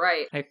 could be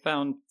right. I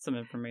found some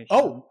information.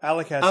 Oh,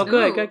 Alec has Oh, some-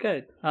 good, Ooh. good,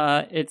 good.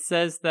 It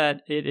says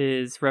that it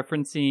is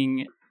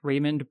referencing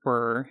Raymond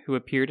Burr, who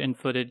appeared in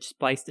footage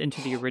spliced into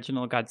the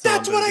original Godzilla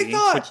That's what I movie,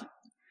 thought! which,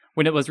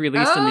 when it was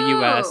released in the Oh.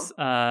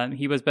 U.S.,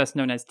 he was best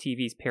known as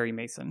TV's Perry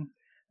Mason.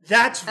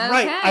 That's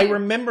right. Okay. I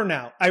remember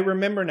now.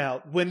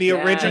 When the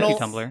Yes. original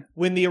Thank you, Tumblr.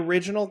 when the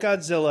original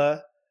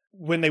Godzilla,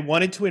 when they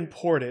wanted to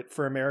import it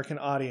for American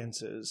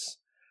audiences,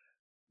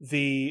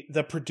 the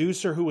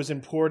producer who was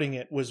importing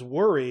it was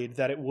worried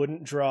that it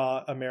wouldn't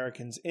draw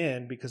Americans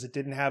in because it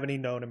didn't have any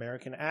known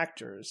American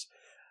actors.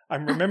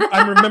 I'm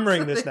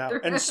remembering this now.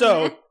 And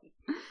so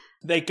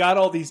they got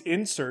all these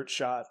insert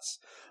shots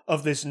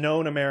of this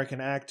known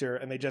American actor,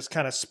 and they just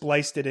kind of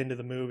spliced it into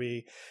the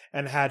movie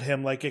and had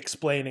him like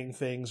explaining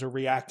things or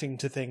reacting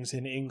to things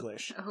in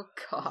English. Oh, Oh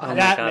God. my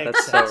That god,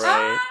 makes that's sense. so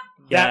right.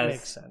 That Yes.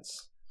 makes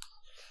sense.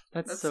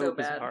 That's so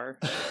bad. bizarre.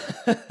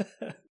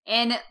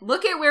 And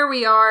look at where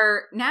we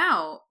are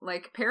now.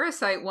 Like,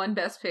 Parasite won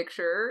Best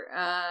Picture.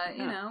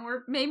 You know,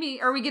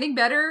 are we getting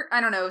better?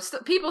 I don't know.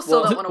 People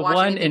still Well, don't want to watch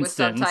one anything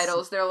instance- with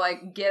subtitles. They're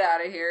like, get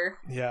out of here.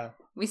 Yeah.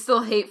 We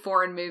still hate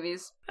foreign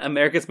movies.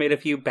 America's made a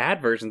few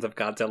bad versions of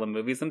Godzilla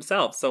movies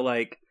themselves, so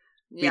like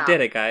Yeah. we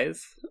did it,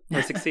 guys. We're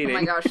Oh succeeding.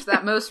 my gosh,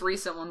 that most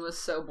recent one was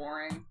so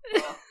boring.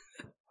 Ugh.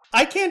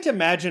 I can't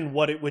imagine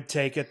what it would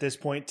take at this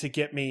point to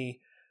get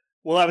me.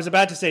 Well, I was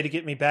about to say to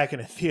get me back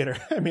in a theater.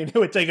 I mean, it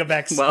would take a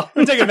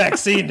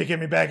vaccine to get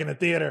me back in a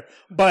theater.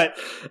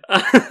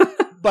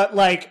 But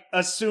like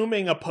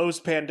assuming a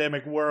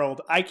post-pandemic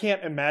world, I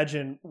can't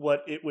imagine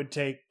what it would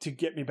take to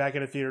get me back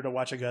in a theater to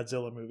watch a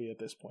Godzilla movie at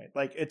this point.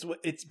 Like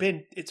it's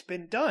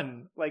been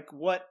done. Like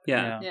what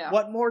yeah. Yeah.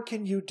 what more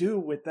can you do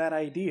with that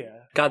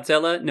idea?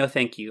 Godzilla, no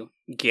thank you.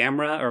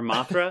 Gamera or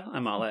Mothra,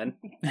 I'm all in.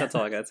 That's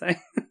all I gotta say.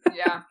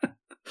 Yeah.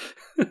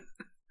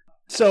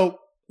 So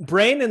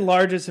Brain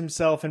enlarges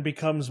himself and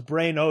becomes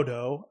Brain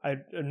Odo.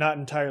 I'm not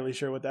entirely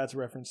sure what that's a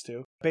reference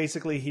to.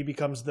 Basically, he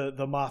becomes the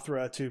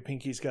Mothra to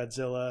Pinky's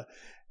Godzilla,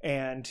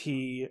 and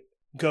he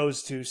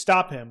goes to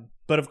stop him.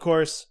 But of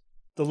course,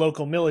 the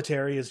local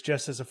military is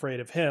just as afraid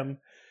of him,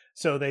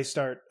 so they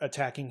start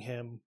attacking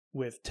him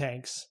with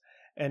tanks,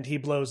 and he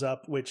blows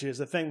up, which is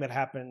a thing that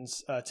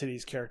happens to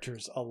these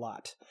characters a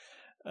lot.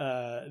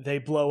 They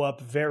blow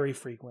up very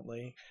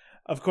frequently.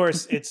 Of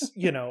course, it's,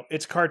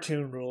 it's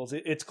cartoon rules.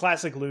 It's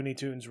classic Looney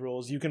Tunes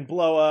rules. You can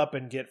blow up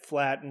and get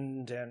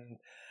flattened and,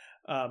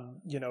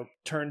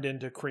 turned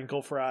into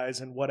crinkle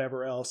fries and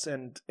whatever else.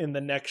 And in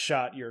the next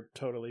shot, you're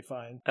totally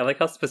fine. I like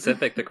how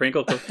specific the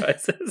crinkle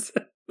price is.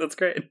 That's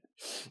great.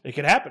 It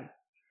could happen.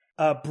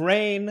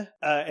 Brain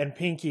and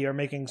Pinky are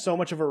making so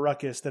much of a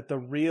ruckus that the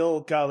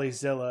real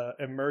Gollyzilla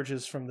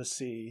emerges from the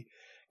sea,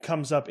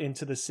 comes up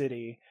into the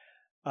city.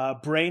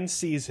 Brain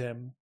sees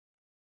him,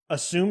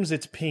 assumes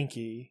it's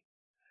Pinky,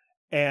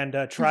 and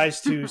tries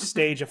to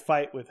stage a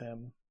fight with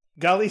him.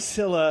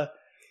 Gollyzilla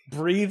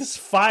breathes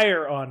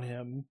fire on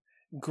him,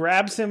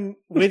 grabs him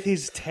with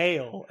his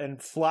tail,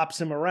 and flops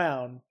him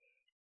around.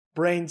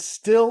 Brain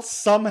still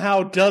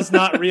somehow does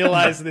not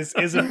realize this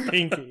isn't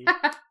Pinky.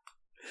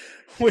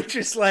 which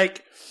is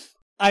like,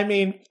 I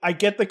mean, I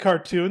get the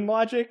cartoon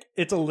logic.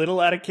 It's a little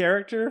out of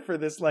character for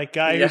this like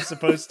guy who's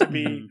supposed to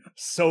be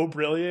so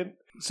brilliant.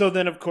 So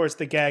then, of course,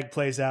 the gag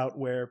plays out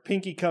where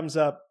Pinky comes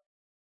up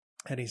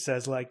and he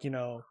says, like,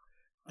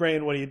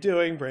 Brain, what are you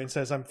doing? Brain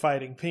says, I'm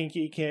fighting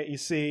Pinky. Can't you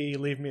see?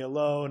 Leave me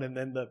alone. And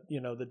then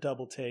the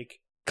double take.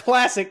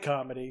 Classic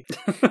comedy.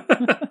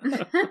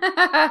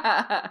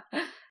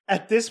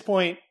 At this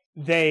point,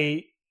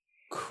 they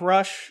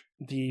crush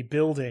the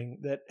building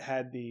that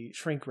had the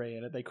shrink ray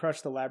in it. They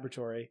crush the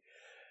laboratory.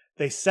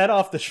 They set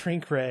off the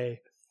shrink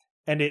ray,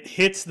 and it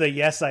hits the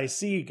Yes, I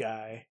See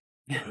guy,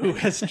 who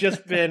has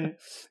just been...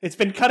 It's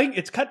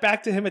cut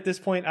back to him at this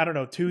point, I don't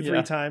know,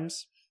 2-3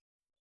 times.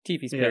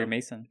 TV's Perry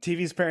Mason.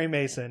 TV's Perry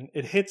Mason.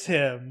 It hits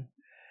him,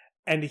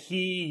 and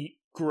he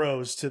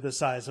grows to the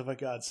size of a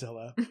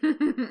Godzilla.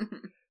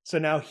 So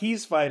now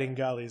he's fighting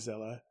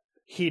Gollizilla.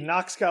 He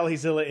knocks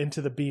Gollizilla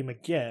into the beam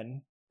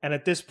again, and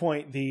at this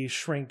point, the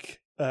shrink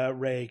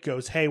ray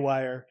goes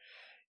haywire.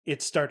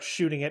 It starts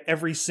shooting at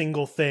every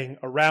single thing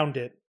around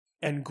it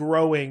and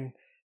growing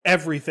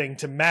everything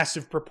to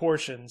massive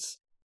proportions,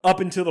 up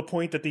until the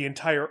point that the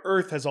entire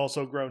Earth has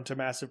also grown to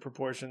massive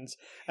proportions,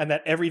 and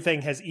that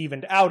everything has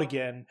evened out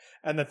again,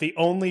 and that the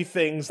only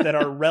things that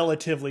are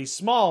relatively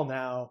small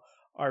now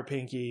are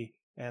Pinky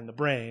and the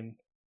Brain,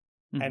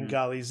 and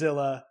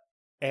Gollizilla,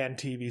 and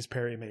TV's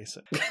Perry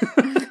Mason.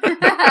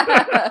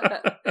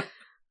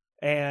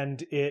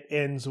 And it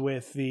ends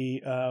with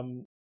the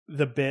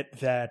bit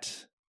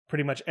that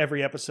pretty much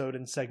every episode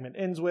and segment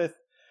ends with.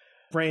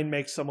 Brain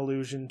makes some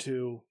allusion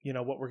to,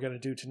 what we're going to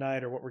do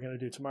tonight or what we're going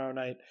to do tomorrow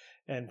night.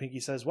 And Pinky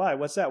says, why?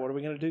 What's that? What are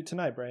we going to do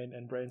tonight, Brain?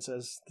 And Brain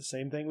says, the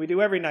same thing we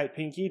do every night,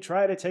 Pinky.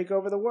 Try to take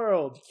over the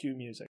world. Cue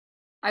music.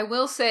 I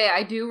will say,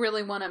 I do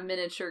really want a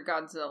miniature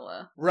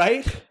Godzilla.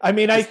 Right? I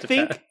mean, I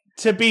think,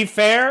 to be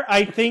fair,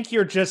 I think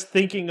you're just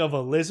thinking of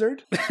a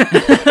lizard.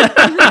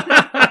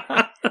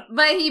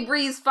 But he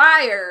breathes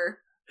fire.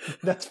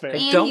 That's fair.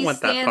 I don't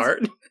want that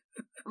part.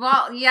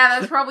 Well, yeah,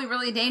 that's probably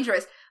really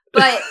dangerous.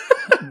 But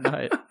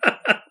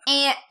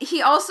and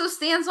he also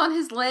stands on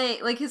his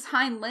his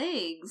hind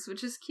legs,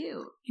 which is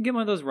cute. You get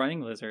one of those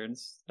running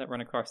lizards that run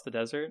across the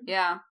desert.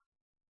 Yeah.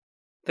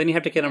 Then you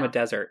have to get him a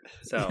desert.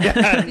 So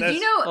yeah,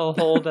 a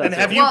whole desert. And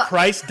have you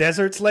priced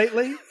deserts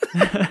lately?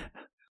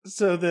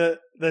 So the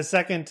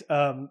second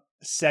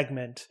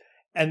segment,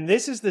 and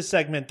this is the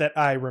segment that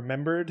I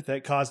remembered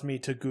that caused me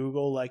to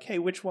Google, like, hey,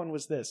 which one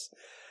was this?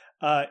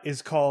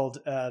 Is called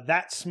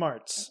That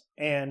Smarts.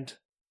 And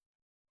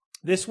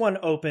this one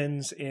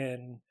opens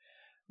in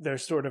their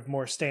sort of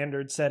more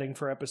standard setting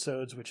for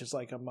episodes, which is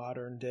like a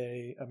modern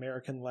day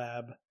American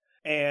lab.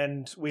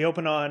 And we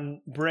open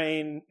on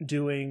Brain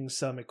doing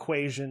some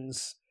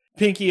equations.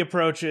 Pinky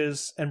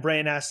approaches and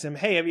Brain asks him,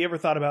 hey, have you ever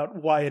thought about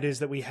why it is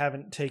that we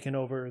haven't taken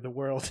over the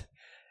world?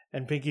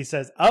 And Pinky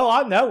says, oh,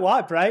 I know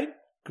why, Brain.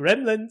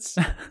 Gremlins.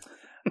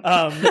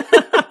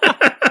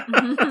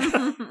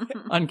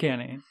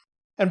 Uncanny.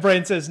 And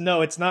Brain says,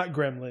 no, it's not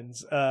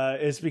gremlins.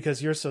 It's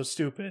because you're so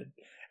stupid.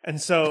 And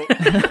so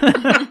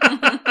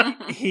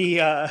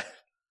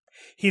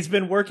he's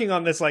been working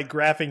on this like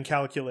graphing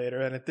calculator.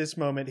 And at this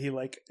moment, he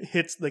like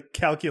hits the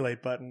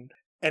calculate button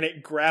and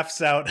it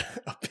graphs out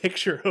a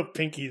picture of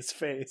Pinky's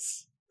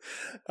face.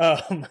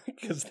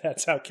 Because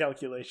that's how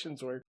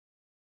calculations work.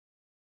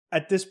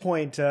 At this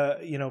point,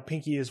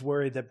 Pinky is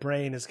worried that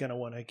Brain is going to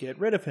want to get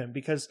rid of him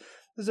because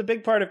there's a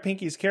big part of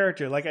Pinky's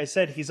character. Like I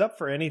said, he's up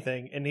for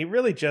anything, and he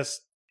really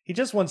just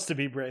wants to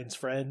be Brain's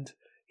friend.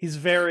 He's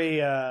very...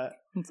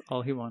 That's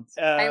all he wants.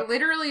 I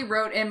literally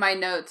wrote in my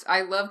notes,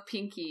 I love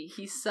Pinky.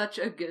 He's such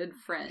a good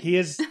friend. He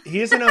is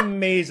an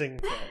amazing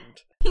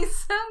friend. He's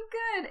so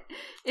good.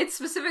 It's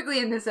specifically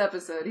in this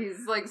episode.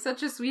 He's like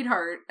such a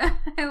sweetheart.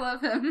 I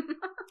love him.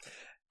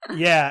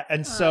 Yeah,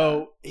 and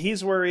so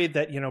he's worried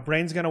that,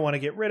 Brain's going to want to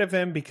get rid of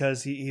him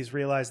because he's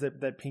realized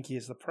that Pinky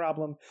is the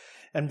problem.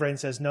 And Brain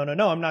says, no,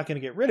 I'm not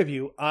going to get rid of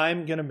you.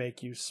 I'm going to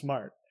make you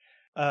smart.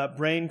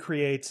 Brain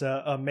creates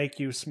a make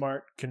you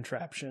smart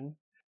contraption.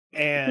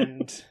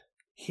 And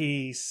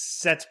he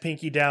sets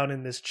Pinky down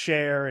in this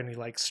chair and he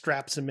like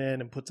straps him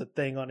in and puts a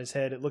thing on his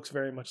head. It looks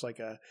very much like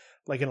an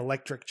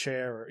electric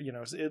chair, or,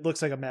 it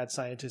looks like a mad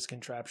scientist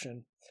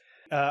contraption.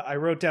 I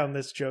wrote down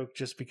this joke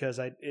just because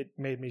it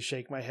made me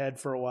shake my head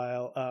for a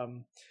while.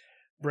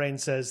 Brain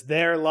says,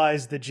 there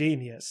lies the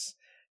genius.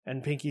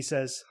 And Pinky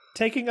says,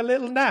 taking a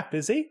little nap,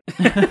 is he?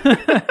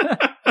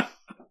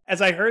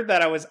 As I heard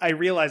that, I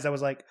realized I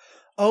was like,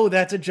 oh,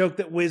 that's a joke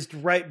that whizzed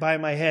right by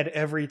my head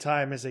every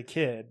time as a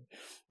kid.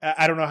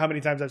 I don't know how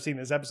many times I've seen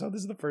this episode.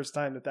 This is the first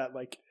time that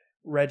like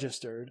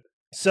registered.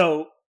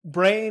 So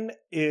Brain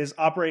is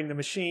operating the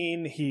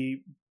machine.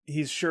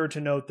 He's sure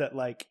to note that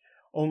like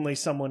only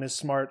someone as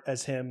smart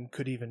as him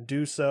could even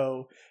do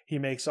so. He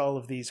makes all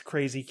of these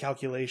crazy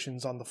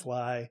calculations on the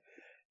fly,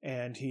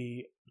 and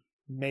he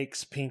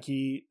makes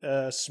Pinky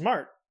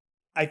smart.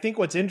 I think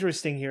what's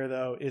interesting here,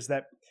 though, is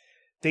that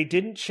they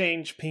didn't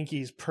change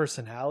Pinky's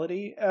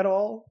personality at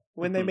all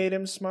when they made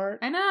him smart.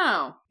 I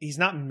know. He's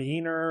not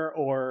meaner,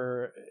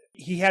 or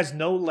he has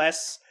no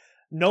less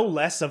no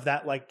less of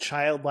that like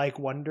childlike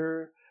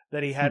wonder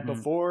that he had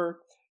before.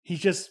 He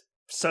just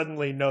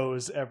suddenly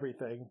knows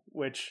everything,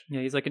 which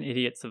Yeah, he's like an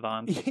idiot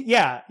savant.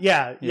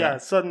 yeah,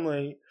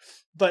 suddenly,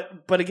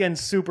 but again,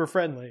 super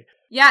friendly.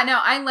 Yeah, no,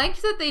 I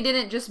liked that they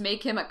didn't just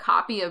make him a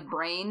copy of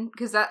Brain,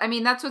 because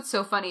that's what's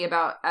so funny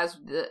about, as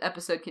the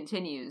episode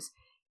continues,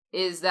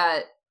 is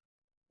that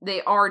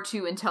they are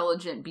two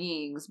intelligent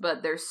beings,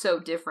 but they're so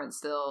different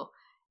still.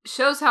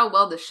 Shows how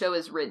well the show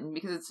is written,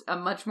 because it's a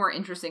much more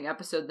interesting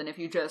episode than if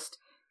you just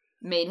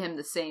made him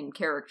the same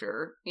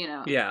character, you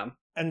know? Yeah.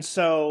 And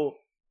so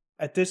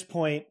at this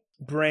point,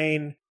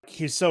 Brain,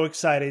 he's so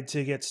excited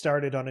to get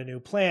started on a new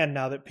plan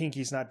now that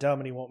Pinky's not dumb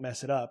and he won't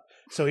mess it up.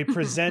 So he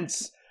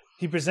presents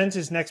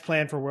his next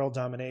plan for world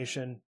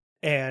domination,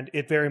 and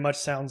it very much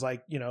sounds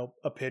like, you know,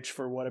 a pitch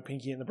for what a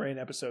Pinky and the Brain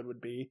episode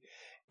would be.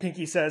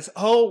 Pinky says,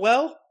 "Oh,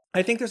 well,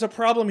 I think there's a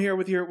problem here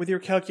with your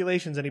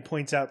calculations," and he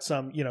points out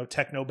some, you know,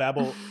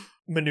 technobabble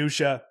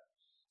minutia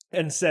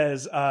and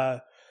says,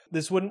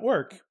 "This wouldn't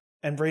work."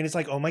 And Brain is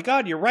like, "Oh my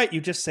god, you're right.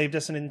 You just saved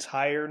us an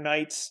entire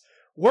night's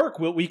work.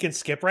 We can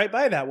skip right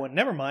by that one.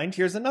 Never mind.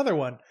 Here's another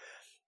one."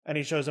 And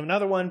he shows him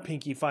another one.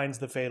 Pinky finds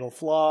the fatal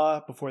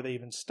flaw before they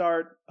even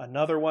start.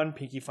 Another one.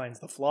 Pinky finds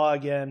the flaw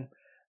again.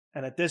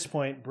 And at this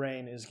point,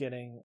 Brain is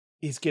getting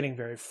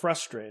very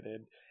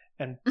frustrated.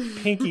 And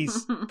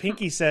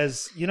Pinky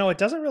says, "You know, it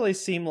doesn't really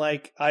seem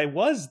like I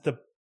was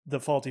the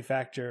faulty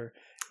factor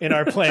in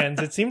our plans.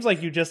 It seems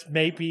like you just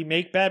maybe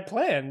make bad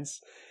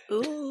plans."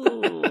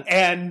 Ooh.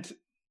 And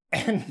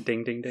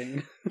Ding, ding,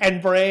 ding.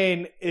 And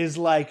Brain is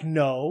like,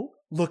 "No,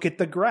 look at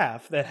the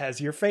graph that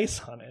has your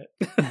face on it.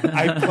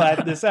 I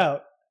planned this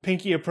out."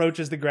 Pinky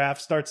approaches the graph,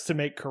 starts to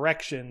make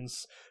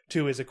corrections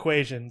to his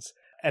equations,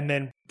 and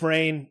then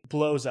Brain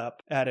blows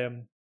up at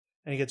him,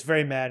 and he gets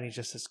very mad, and he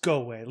just says, "Go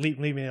away, leave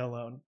me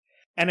alone."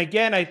 And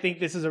again, I think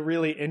this is a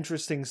really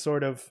interesting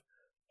sort of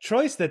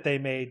choice that they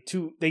made.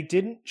 They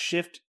didn't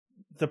shift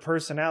the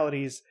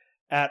personalities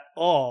at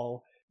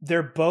all.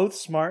 They're both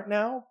smart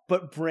now,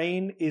 but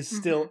Brain is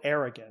still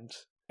arrogant,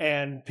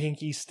 and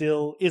Pinky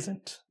still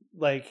isn't.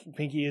 Like,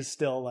 Pinky is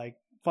still, like,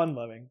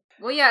 fun-loving.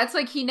 Well, yeah, it's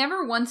like he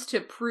never wants to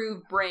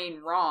prove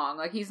Brain wrong.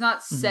 Like, he's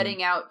not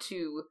setting out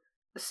to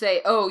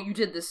say, "Oh, you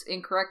did this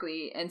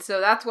incorrectly." And so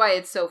that's why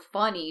it's so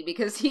funny,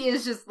 because he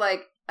is just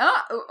like,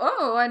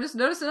 oh, I just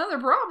noticed another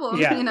problem.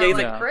 Yeah. You know, Yeah,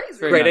 like crazy.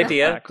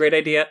 Great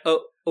idea.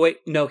 Oh, wait,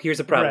 no, here's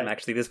a problem, Right.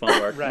 actually. This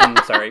won't work. Right.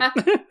 I'm sorry.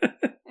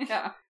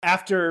 Yeah.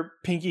 After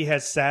Pinky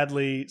has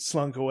sadly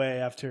slunk away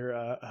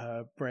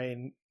after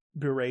Brain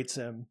berates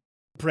him,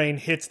 Brain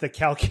hits the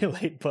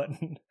calculate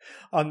button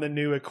on the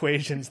new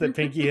equations that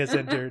Pinky has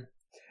entered,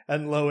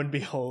 and lo and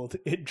behold,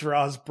 it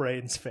draws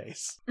Brain's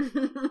face.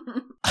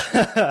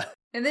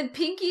 And then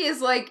Pinky's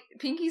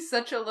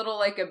such a little,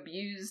 like,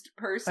 abused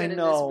person in this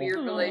know. weird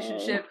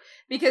relationship,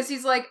 because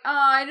he's like, "Oh,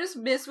 I just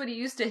miss when he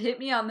used to hit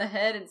me on the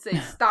head and say,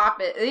 'Stop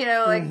it,' you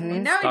know, like,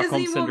 now he doesn't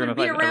Stockholm even want syndrome, to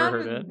be if I've ever around,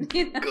 heard and,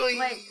 you know,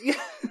 like,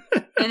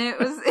 and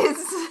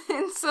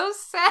it's so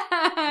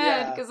sad,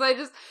 Yeah.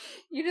 because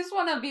you just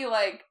want to be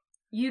like,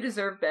 you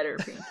deserve better,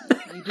 Pinky,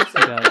 you deserve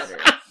better.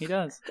 He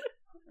does.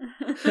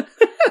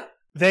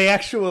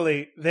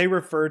 They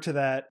refer to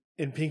that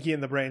in Pinky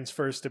and the Brain's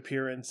first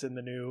appearance in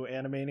the new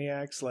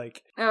Animaniacs.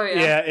 Like, Oh, yeah.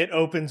 yeah, it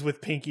opens with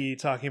Pinky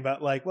talking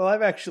about, like, "Well,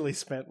 I've actually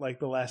spent, like,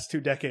 the last 2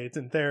 decades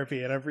in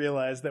therapy, and I've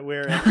realized that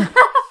we're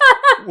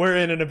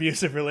in an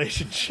abusive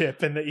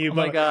relationship, and that you..." Oh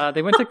my god,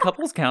 they went to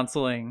couples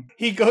counseling.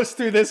 He goes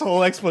through this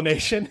whole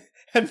explanation,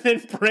 and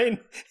then Brain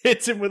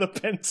hits him with a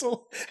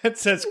pencil and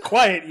says,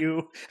 "Quiet,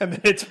 you," and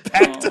then it's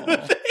back to the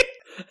Aw. thing.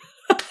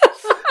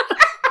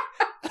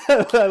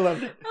 I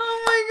loved it.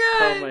 Oh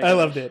my god. I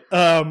loved it.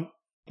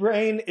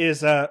 Brain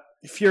is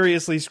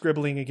furiously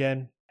scribbling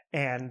again,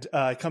 and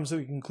comes to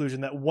the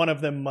conclusion that one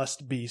of them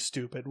must be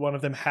stupid. One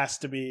of them has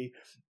to be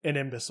an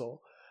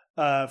imbecile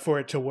for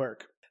it to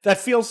work. That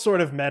feels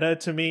sort of meta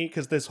to me,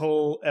 because this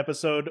whole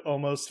episode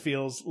almost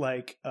feels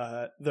like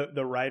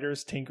the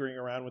writers tinkering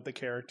around with the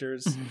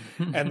characters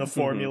and the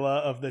formula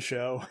of the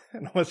show.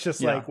 And I was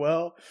just like,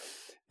 well,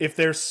 if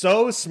they're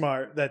so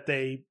smart that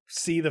they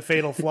see the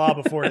fatal flaw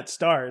before it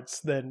starts,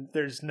 then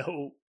there's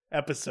no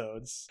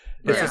episodes.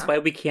 This Yeah. is why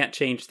we can't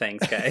change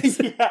things, guys.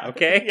 Yeah,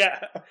 Okay?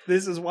 Yeah.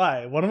 This is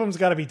why. One of them's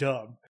got to be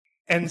dumb.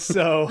 And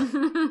so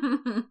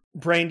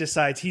Brain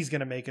decides he's going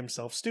to make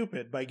himself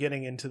stupid by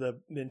getting into the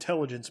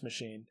intelligence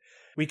machine.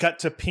 We cut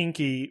to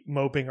Pinky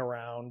moping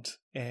around,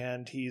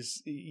 and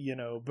he's, you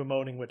know,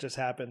 bemoaning what just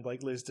happened,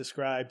 like Liz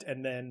described.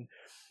 And then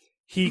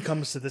he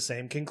comes to the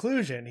same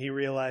conclusion. He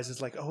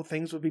realizes, like, oh,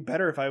 things would be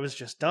better if I was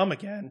just dumb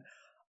again.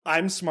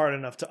 I'm smart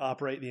enough to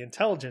operate the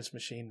intelligence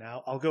machine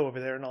now. I'll go over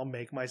there and I'll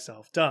make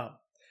myself dumb.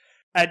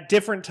 At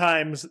different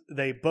times,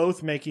 they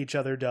both make each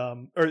other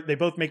dumb, or they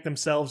both make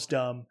themselves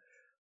dumb,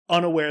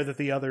 unaware that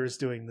the other is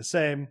doing the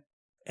same.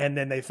 And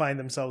then they find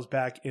themselves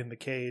back in the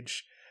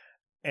cage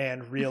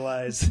and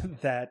realize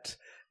that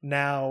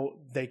now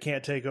they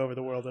can't take over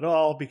the world at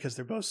all because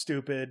they're both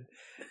stupid.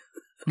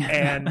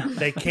 And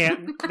they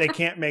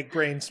can't make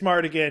Brain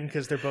smart again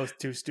because they're both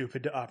too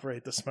stupid to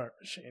operate the smart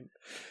machine.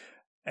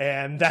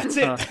 And that's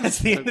it. That's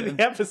the end of Okay.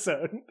 the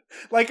episode.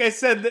 Like I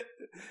said,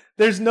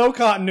 there's no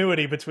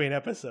continuity between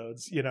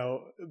episodes, you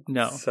know.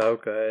 No. So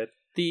good.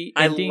 The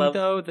I ending, love-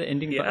 though, the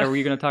ending, Yeah. are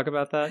we going to talk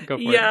about that? Go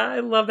for it. Yeah,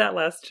 I love that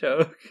last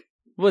joke.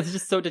 Well, it's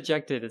just so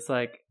dejected. It's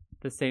like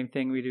the same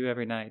thing we do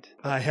every night.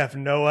 I have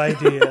no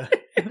idea.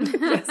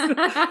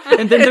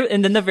 And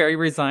then the very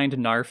resigned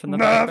Narf in the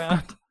Narf.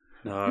 background.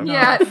 No.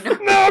 Yeah. No.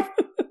 No!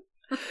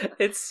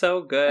 It's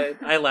so good.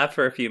 I laughed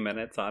for a few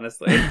minutes,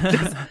 honestly.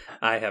 Just,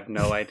 I have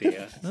no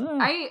idea.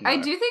 I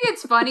do think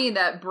it's funny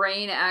that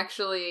Brain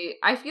actually,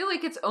 I feel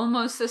like it's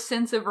almost a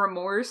sense of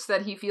remorse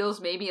that he feels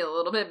maybe a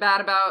little bit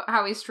bad about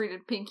how he's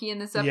treated Pinky in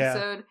this Yeah.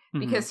 episode,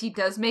 because he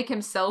does make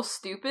himself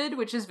stupid,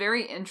 which is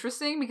very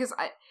interesting, because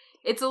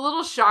it's a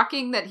little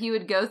shocking that he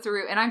would go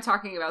through, and I'm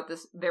talking about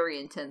this very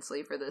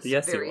intensely for this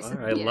Yes, very you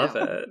are. I love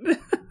it.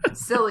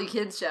 silly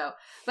kids show.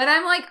 But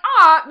I'm like,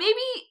 maybe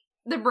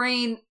the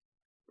Brain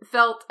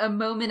felt a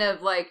moment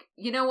of like,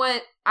 you know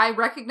what? I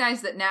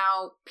recognize that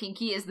now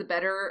Pinky is the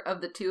better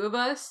of the two of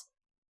us.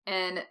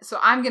 And so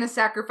I'm going to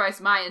sacrifice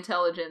my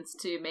intelligence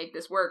to make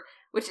this work,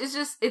 which is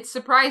just, it's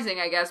surprising,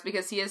 I guess,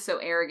 because he is so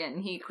arrogant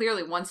and he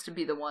clearly wants to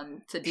be the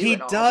one to do He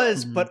it all.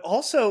 does, Mhm. but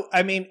also,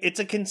 I mean, it's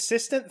a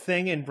consistent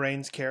thing in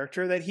Brain's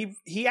character that he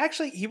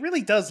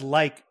really does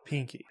like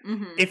Pinky.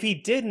 Mhm. If he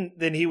didn't,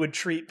 then he would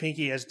treat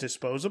Pinky as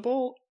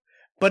disposable.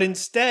 But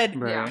instead,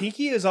 Right. Yeah.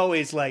 Pinky is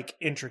always like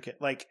intricate.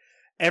 Like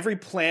every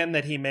plan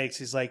that he makes,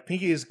 he's like,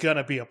 Pinky is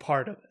gonna be a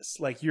part of this.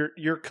 Like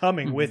you're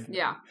coming Mhm. with me.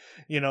 Yeah.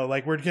 You know,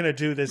 like we're gonna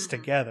do this Mhm.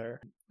 together.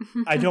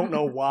 I don't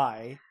know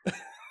why.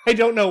 I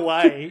don't know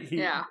why.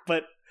 Yeah.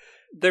 But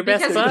They're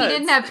best Because if buds. he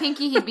didn't have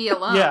Pinky, he'd be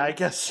alone. yeah, I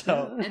guess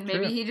so. And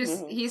maybe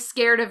he's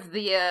scared of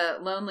the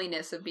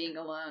loneliness of being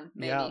alone.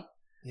 Maybe. Yeah.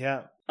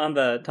 Yeah. On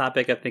the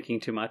topic of thinking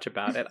too much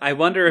about it, I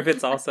wonder if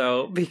it's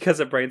also because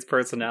of Brain's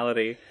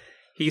personality.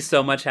 He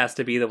so much has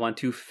to be the one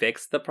to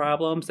fix the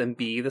problems and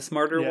be the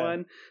smarter Yeah.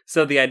 one.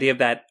 So the idea of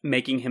that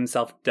making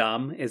himself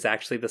dumb is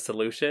actually the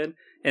solution.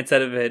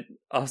 Instead of it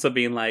also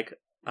being like,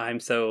 I'm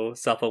so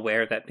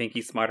self-aware that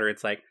Pinky's smarter,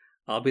 it's like,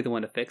 I'll be the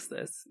one to fix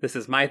this. This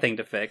is my thing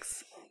to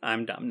fix.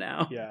 I'm dumb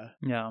now. Yeah.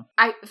 Yeah.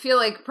 I feel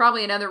like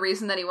probably another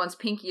reason that he wants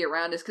Pinky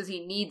around is because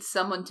he needs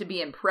someone to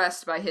be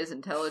impressed by his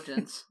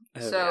intelligence. Oh,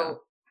 So,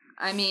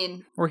 I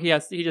mean, Or he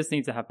just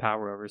needs to have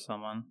power over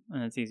someone,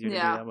 and it's easier to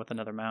Yeah. do that with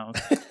another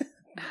mouse.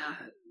 yeah.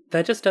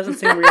 That just doesn't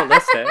seem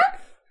realistic.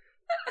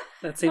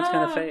 That seems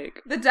kind of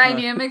fake. The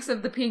dynamics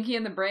of the Pinky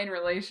and the Brain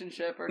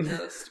relationship are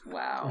just,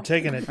 wow. I'm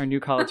taking it. Our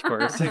new college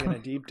course. Taking a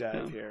deep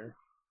dive here.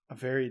 A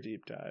very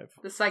deep dive.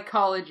 The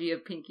psychology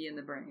of Pinky and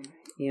the Brain.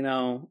 You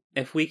know,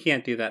 if we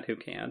can't do that, who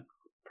can?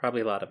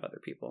 Probably a lot of other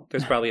people.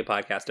 There's probably a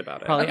podcast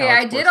about it. Probably. Okay,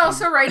 Alex I did Borstein.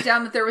 also write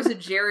down that there was a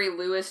Jerry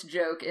Lewis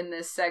joke in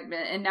this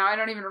segment, and now I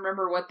don't even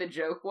remember what the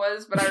joke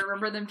was, but I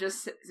remember them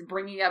just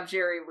bringing up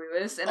Jerry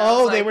Lewis. And I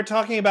was They like, were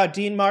talking about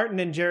Dean Martin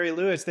and Jerry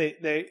Lewis. They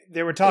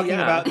were talking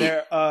Yeah.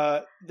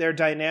 about their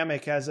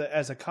dynamic as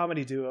a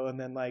comedy duo, and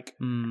then like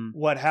Mm.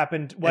 what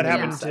happened And then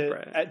happened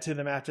separate. to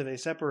them after they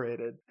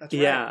separated. That's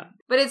right. Yeah.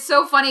 But it's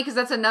so funny because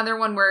that's another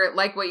one where,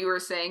 like what you were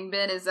saying,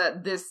 Ben, is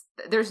that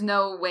there's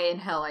no way in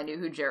hell I knew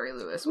who Jerry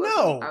Lewis was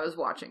No. when I was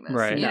watching this.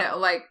 Right. You No. know,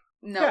 like,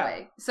 no Yeah.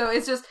 way. So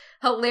it's just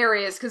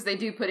hilarious because they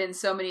do put in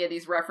so many of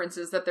these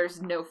references that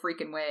there's no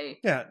freaking way.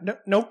 Yeah,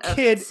 no A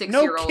kid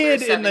 6-year-old or in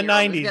the 7-year-old is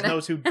 '90s gonna-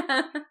 knows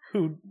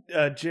who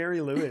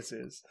Jerry Lewis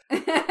is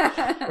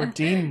or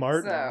Dean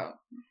Martin. So,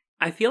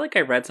 I feel like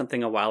I read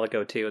something a while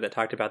ago, too, that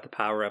talked about the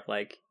power of,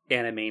 like,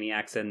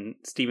 Animaniacs and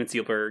Steven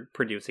Spielberg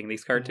producing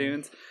these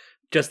cartoons.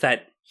 Just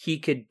that he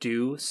could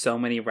do so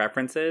many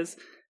references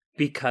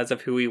because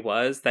of who he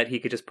was, that he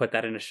could just put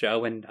that in a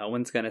show and no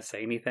one's going to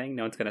say anything.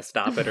 No one's going to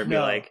stop it or be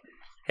No. like,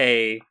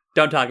 hey,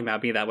 don't talk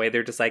about me that way.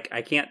 They're just like,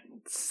 I can't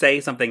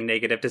say something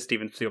negative to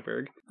Steven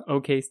Spielberg.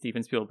 Okay,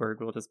 Steven Spielberg.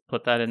 We'll just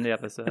put that in the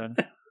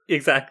episode.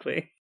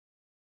 Exactly.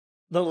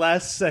 The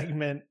last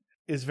segment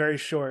is very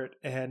short,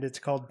 and it's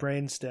called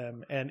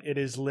Brainstem, and it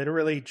is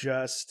literally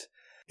just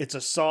it's a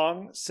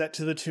song set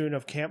to the tune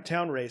of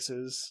Camptown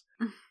Races,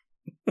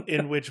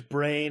 in which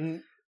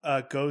Brain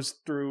goes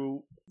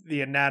through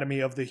the anatomy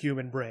of the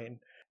human brain.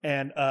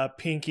 And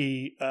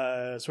Pinky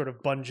sort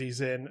of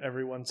bungees in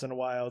every once in a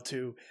while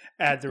to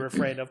add the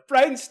refrain of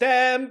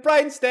Brainstem,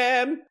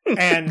 Brainstem,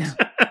 and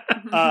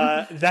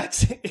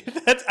that's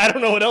I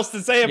don't know what else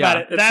to say about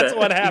Yeah, it. That's it.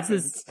 what This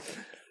happens.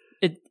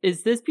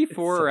 Is this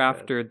before so or good.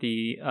 after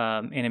the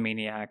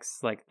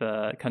Animaniacs, like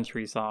the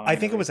country song? I and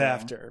think it was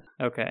everything? after.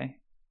 Okay,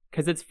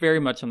 because it's very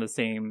much on the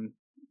same.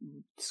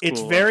 It's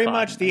school of very thought,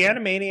 much I the think.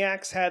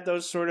 Animaniacs had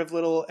those sort of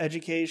little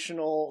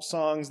educational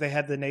songs. They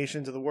had the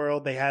Nations of the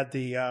World. They had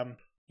the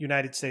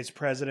United States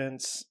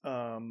presidents,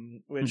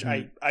 which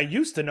Mhm. I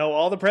used to know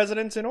all the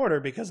presidents in order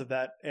because of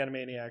that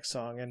Animaniacs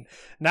song, and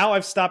now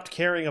I've stopped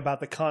caring about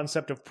the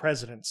concept of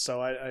presidents,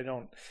 so I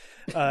don't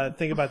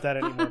think about that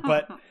anymore.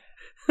 But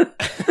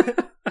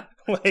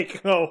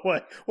like, oh,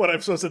 what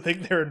I'm supposed to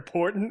think they're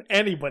important?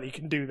 Anybody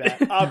can do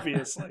that,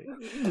 obviously.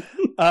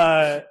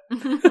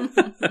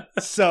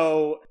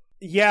 So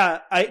yeah,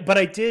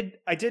 I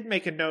did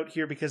make a note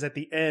here because at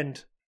the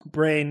end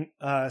Brain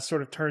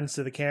sort of turns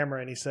to the camera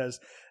and he says,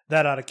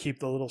 "That ought to keep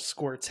the little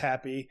squirts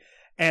happy."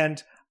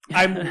 And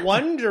I'm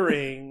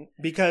wondering,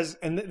 because,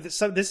 and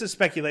so this is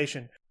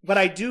speculation, but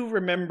I do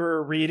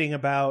remember reading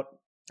about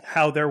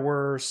how there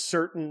were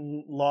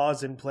certain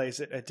laws in place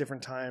at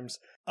different times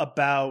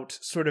about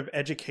sort of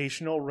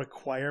educational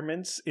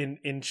requirements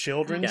in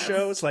children's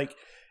shows. Like,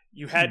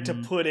 you had to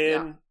put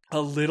in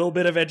a little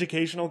bit of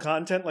educational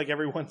content, like,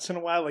 every once in a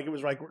while. Like, it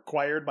was, like,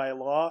 required by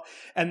law.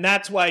 And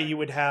that's why you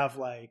would have,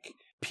 like,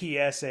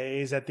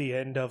 PSAs at the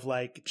end of,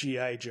 like,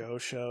 G.I. Joe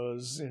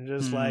shows. And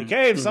just like,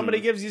 hey, if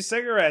somebody gives you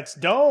cigarettes,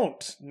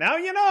 don't. Now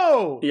you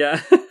know.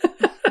 Yeah.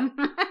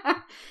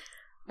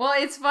 Well,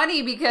 it's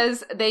funny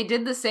because they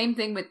did the same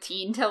thing with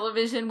teen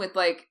television with,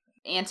 like,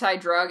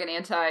 anti-drug and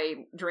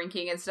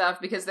anti-drinking and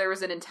stuff, because there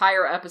was an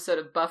entire episode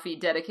of Buffy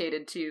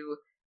dedicated to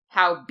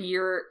how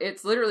beer,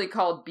 it's literally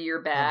called Beer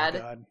Bad. Oh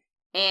my God.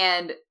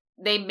 And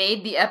they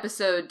made the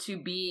episode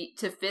to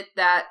fit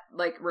that,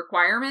 like,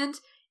 requirement,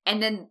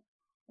 and then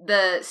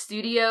the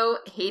studio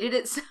hated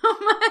it so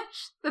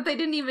much that they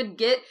didn't even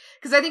get,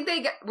 because I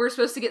think were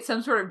supposed to get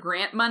some sort of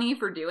grant money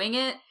for doing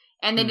it,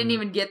 and they didn't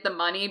even get the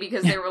money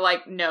because they were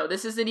like, no,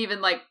 this isn't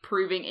even, like,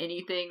 proving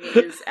anything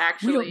is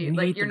actually,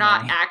 like, you're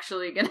not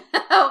actually gonna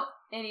help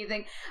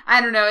anything. I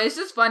don't know. It's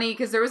just funny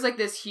because there was, like,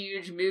 this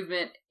huge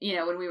movement, you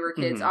know, when we were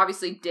kids.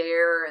 Obviously,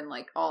 Dare and,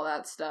 like, all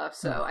that stuff.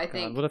 So I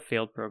think what a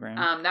failed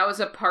program. that was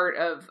a part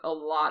of a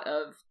lot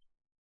of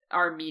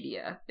our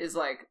media, is,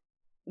 like,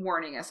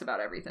 warning us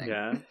about everything.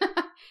 Yeah.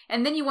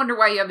 And then you wonder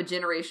why you have a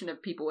generation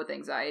of people with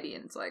anxiety,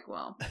 and it's like,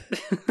 well,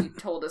 you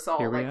told us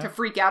all, like, to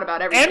freak out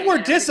about everything. And we're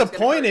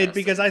disappointed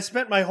because I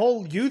spent my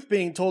whole youth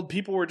being told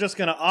people were just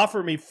going to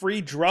offer me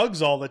free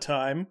drugs all the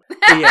time.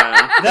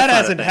 Yeah. That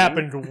hasn't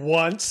happened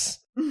once.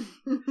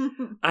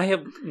 I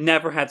have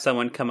never had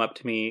someone come up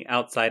to me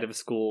outside of a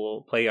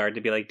school play yard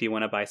to be like, do you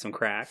want to buy some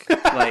crack?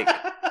 Like,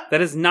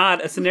 that is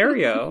not a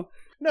scenario.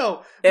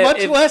 No,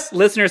 much less...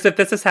 Listeners, if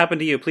this has happened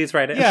to you, please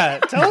write it. Yeah,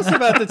 tell us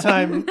about the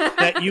time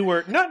that you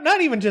were not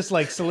even just,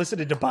 like,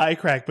 solicited to buy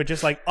crack, but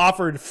just, like,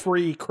 offered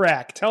free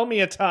crack. Tell me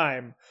a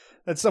time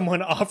that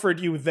someone offered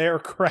you their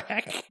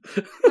crack.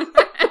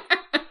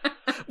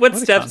 What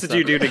steps did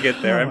you do to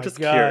get there? I'm just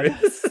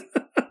curious.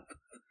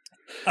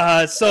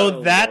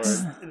 So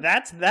that's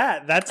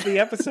that. That's the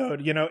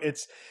episode. You know,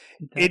 it's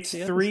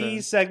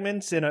three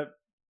segments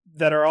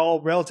that are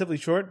all relatively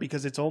short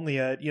because it's only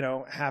a, you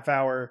know,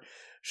 half-hour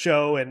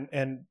show and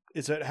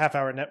it's a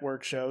half-hour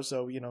network show,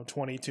 so, you know,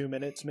 22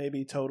 minutes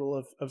maybe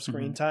total of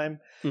screen time.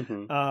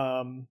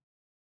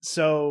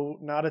 So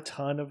not a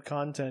ton of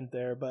content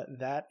there, but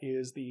that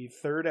is the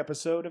third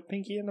episode of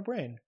Pinky and the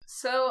Brain.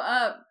 So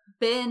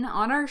Ben,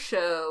 on our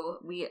show,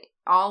 we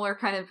all are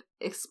kind of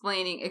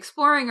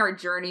exploring our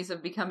journeys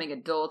of becoming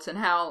adults and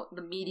how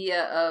the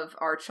media of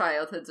our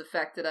childhoods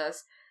affected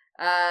us.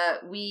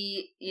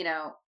 We, you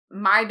know,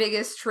 my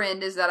biggest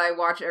trend is that I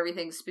watch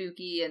everything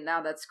spooky, and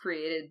now that's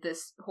created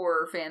this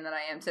horror fan that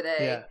I am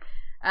today.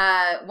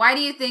 Yeah. Why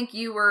do you think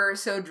you were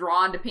so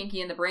drawn to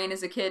Pinky and the Brain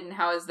as a kid, and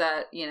how has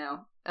that, you know,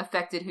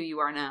 affected who you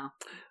are now?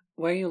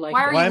 Why are you like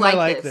Why this? are you Why am like I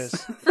like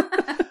this?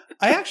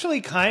 I actually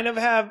kind of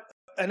have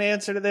an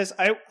answer to this.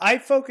 I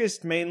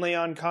focused mainly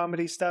on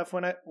comedy stuff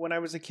when I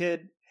was a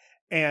kid.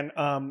 And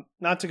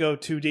not to go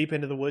too deep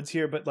into the woods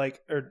here, but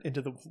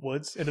into the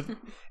woods.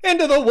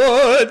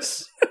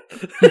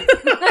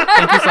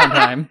 Thank you,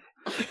 Sondheim.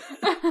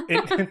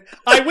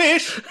 I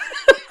wish.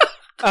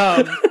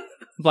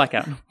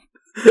 Blackout.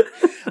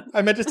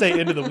 I meant to say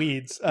into the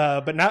weeds,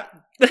 but now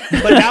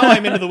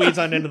I'm into the weeds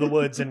on Into the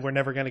Woods, and we're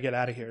never going to get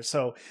out of here.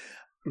 So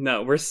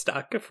no, we're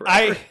stuck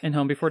forever. And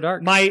Home Before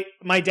Dark. My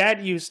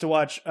dad used to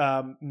watch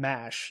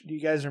MASH. Do you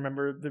guys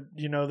remember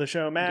the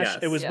show MASH? Yes.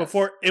 It was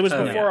before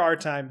our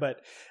time,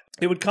 but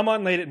it would come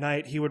on late at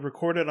night. He would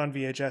record it on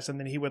VHS, and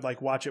then he would,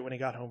 like, watch it when he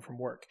got home from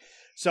work.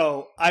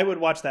 So I would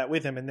watch that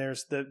with him. And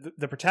there's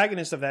the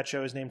protagonist of that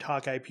show is named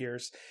Hawkeye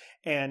Pierce,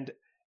 and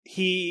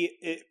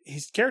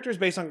his character is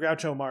based on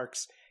Groucho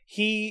Marx.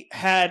 He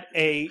had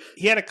a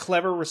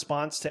clever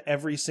response to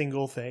every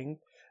single thing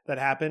that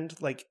happened,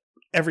 like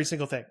every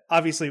single thing.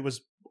 Obviously, it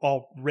was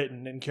all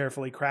written and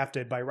carefully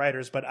crafted by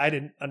writers, but I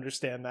didn't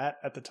understand that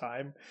at the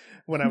time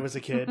when I was a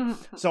kid.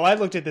 So I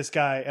looked at this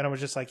guy and I was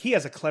just like, he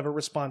has a clever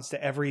response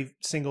to every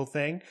single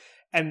thing.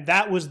 And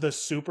that was the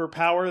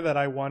superpower that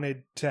I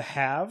wanted to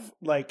have.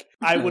 Like,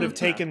 I would have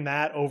taken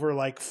that over,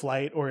 like,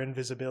 flight or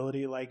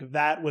invisibility. Like,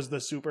 that was the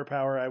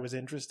superpower I was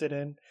interested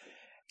in.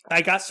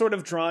 I got sort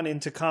of drawn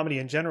into comedy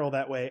in general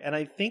that way. And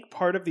I think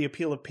part of the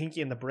appeal of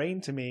Pinky and the Brain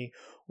to me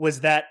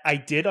was that I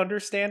did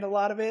understand a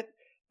lot of it,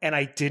 and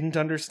I didn't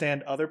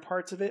understand other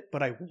parts of it,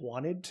 but I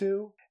wanted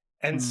to.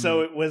 And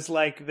so it was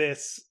like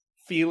this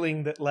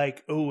feeling that,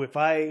 like, oh, if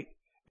I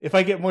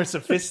get more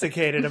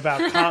sophisticated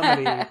about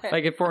comedy, if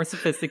I get more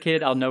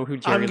sophisticated, I'll know who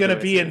Jerry I'm going to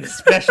Lewis be is. in the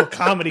special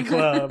comedy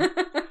club,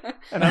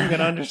 and I'm going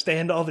to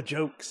understand all the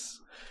jokes.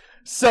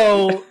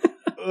 So,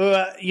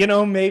 you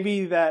know,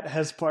 maybe that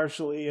has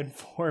partially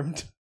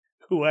informed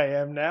who I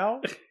am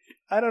now.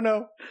 I don't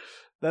know.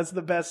 That's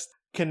the best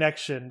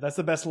connection. That's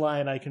the best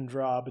line I can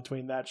draw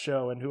between that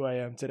show and who I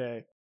am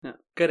today. Yeah.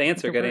 Good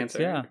answer. Good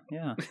answer.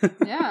 Yeah.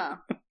 Yeah.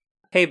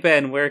 Hey,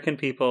 Ben, where can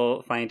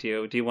people find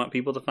you? Do you want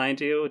people to find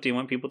you? Do you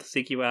want people to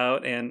seek you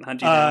out and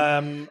hunt you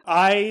down?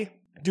 I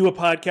do a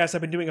podcast.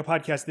 I've been doing a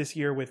podcast this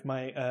year with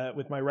my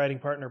writing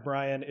partner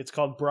Brian. It's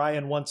called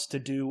Brian Wants to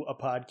Do a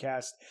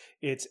Podcast.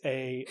 It's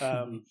a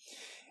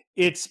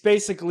it's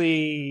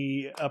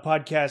basically a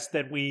podcast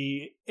that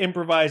we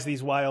improvise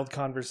these wild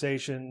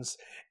conversations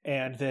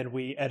and then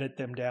we edit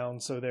them down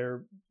so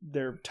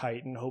they're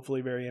tight and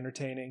hopefully very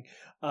entertaining.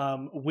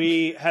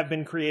 We have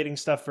been creating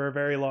stuff for a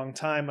very long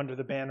time under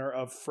the banner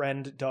of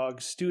Friend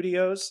Dog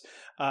Studios.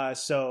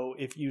 So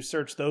if you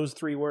search those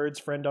 3 words,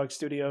 Friend Dog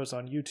Studios,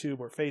 on YouTube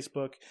or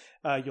Facebook,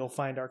 you'll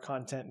find our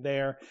content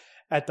there.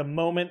 At the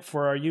moment,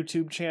 for our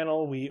YouTube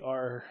channel, we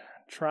are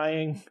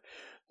trying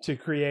to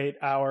create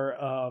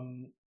our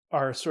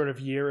sort of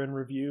year in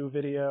review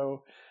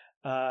video,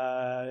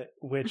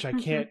 which I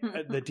can't,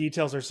 the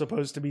details are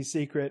supposed to be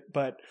secret,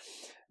 but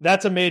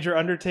that's a major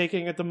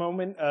undertaking at the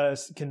moment,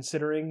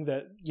 considering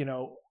that,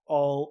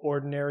 all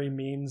ordinary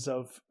means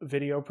of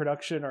video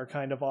production are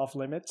kind of off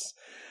limits.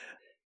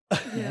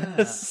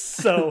 Yeah.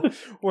 So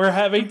we're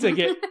having to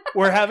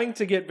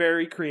get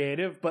very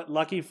creative, but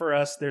lucky for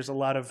us, there's a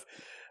lot of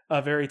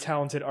very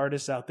talented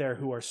artists out there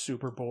who are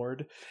super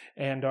bored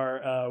and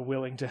are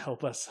willing to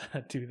help us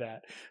do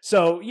that.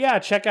 So yeah,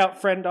 check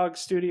out Friend Dog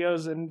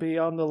Studios and be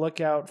on the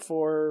lookout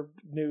for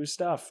new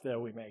stuff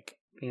that we make.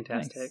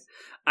 Fantastic. Nice.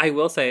 I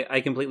will say I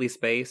completely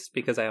spaced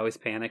because I always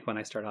panic when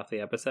I start off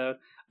the episode.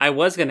 I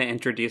was going to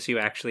introduce you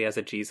actually as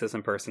a Jesus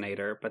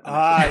impersonator, but then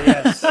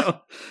yes. So.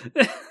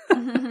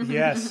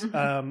 Yes.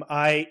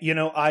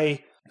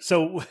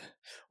 So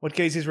what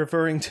Casey's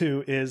referring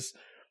to is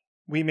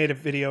we made a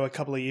video a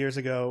couple of years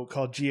ago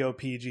called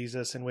GOP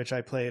Jesus, in which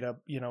I played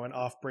an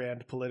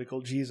off-brand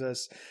political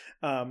Jesus.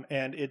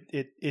 And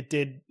it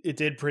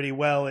did pretty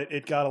well.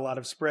 It got a lot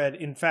of spread.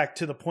 In fact,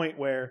 to the point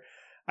where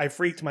I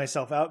freaked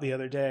myself out the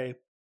other day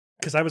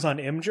because I was on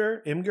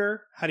Imgur.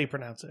 How do you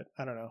pronounce it?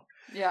 I don't know.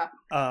 Yeah.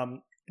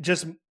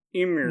 Just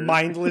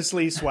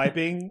mindlessly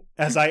swiping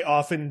as I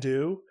often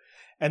do.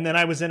 And then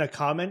I was in a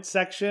comment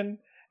section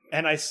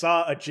and I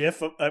saw a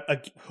GIF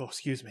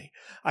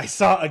I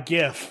saw a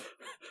GIF.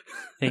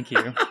 Thank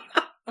you.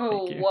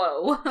 Oh, Thank you.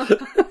 whoa.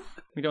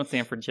 We don't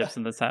stand for GIFs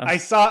in this house. I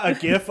saw a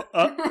GIF.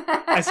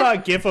 I saw a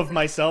GIF of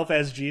myself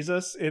as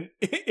Jesus in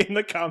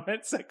the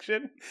comment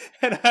section,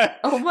 and I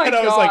was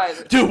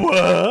like, "Do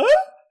what?"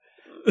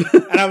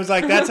 And I was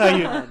like, "That's how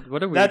you.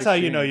 What a weird That's how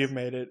you experience. know you've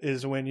made it.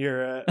 Is when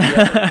you're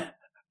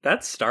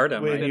That's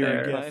stardom when right you're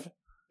there. a GIF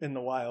in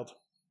the wild."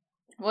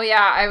 Well,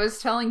 yeah, I was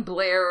telling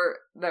Blair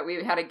that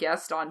we had a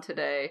guest on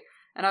today,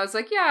 and I was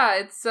like, yeah,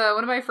 it's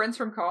one of my friends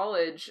from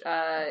college,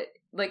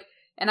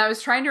 and I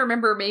was trying to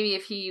remember maybe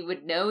if he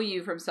would know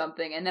you from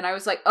something, and then I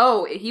was like,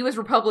 oh, he was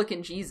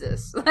Republican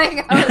Jesus. So,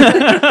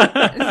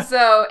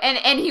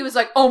 and he was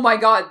like, oh my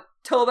god,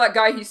 tell that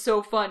guy he's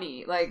so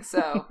funny.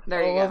 So,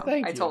 there you go.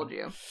 Thank I you. told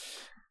you.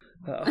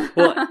 Well,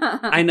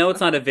 I know it's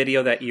not a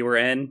video that you were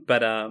in, but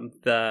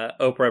the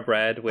Oprah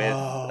bread with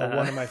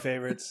one of my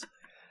favorites.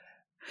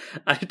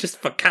 I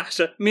just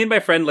Fakasha. Me and my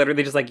friend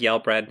literally just yell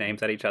bread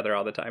names at each other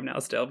all the time now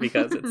still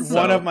because it's so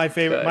One of my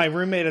favorite. good. My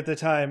roommate at the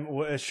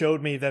time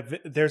showed me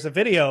that there's a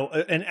video,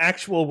 an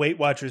actual Weight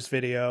Watchers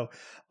video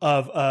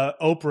of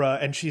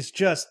Oprah, and she's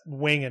just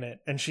winging it,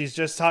 and she's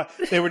just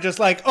they were just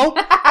like, "Oh,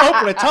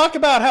 Oprah, talk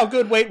about how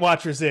good Weight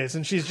Watchers is,"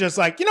 and she's just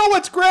like, "You know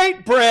what's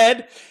great?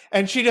 Bread,"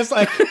 and she just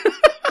I love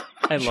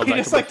she that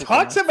just commercial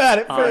talks so much. about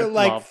it for I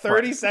love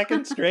 30 bread.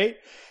 seconds straight.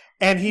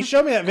 And he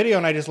showed me that video,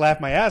 and I just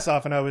laughed my ass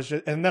off.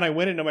 And then I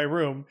went into my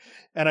room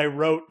and I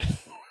wrote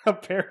a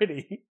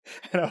parody,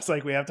 and I was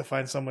like, "We have to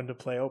find someone to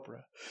play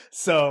Oprah."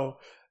 So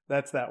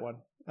that's that one.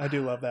 I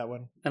do love that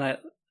one. And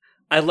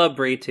I love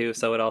Brie too,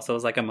 so it also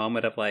was a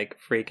moment of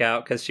freak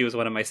out because she was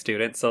one of my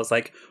students. So I was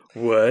like,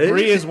 "What?"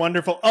 Brie is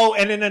wonderful. Oh,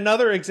 and in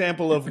another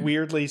example of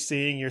weirdly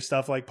seeing your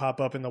stuff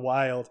pop up in the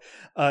wild,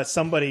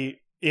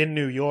 somebody in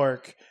New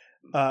York.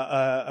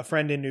 A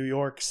friend in New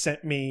York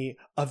sent me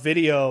a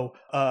video,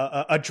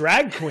 a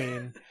drag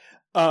queen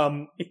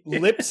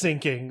lip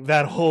syncing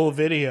that whole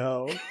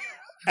video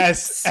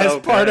as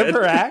part of good.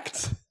 her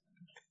act.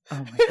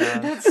 Oh my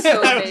god. That's so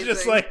And I was amazing.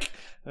 just like,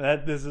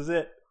 this is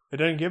it. It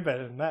doesn't get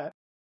better than that.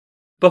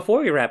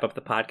 Before we wrap up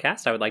the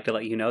podcast, I would like to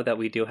let you know that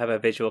we do have a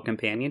visual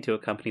companion to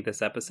accompany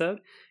this episode.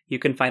 You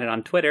can find it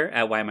on Twitter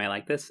at Why Am I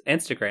Like This,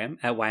 Instagram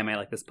at Why Am I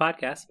Like This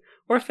Podcast,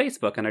 or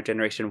Facebook on our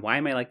Generation Why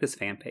Am I Like This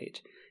fan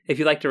page. If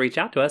you'd like to reach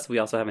out to us, we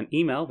also have an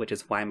email, which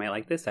is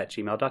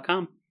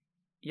whyamilikethis@gmail.com.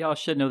 Y'all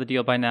should know the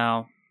deal by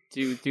now.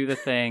 Do the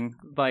thing.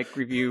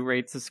 Review,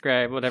 rate,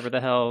 subscribe, whatever the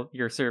hell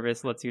your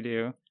service lets you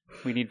do.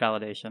 We need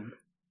validation.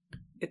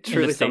 It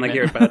truly sounds like statement.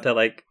 you're about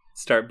to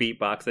start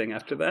beatboxing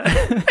after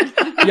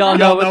that. Y'all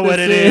know what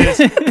it this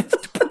is.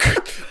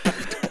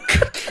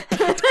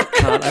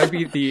 God, I would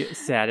be the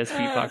saddest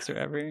beatboxer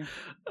ever.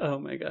 Oh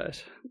my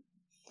gosh.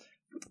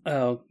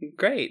 Oh,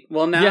 great.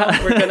 Well, now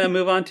Yeah. we're going to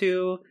move on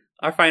to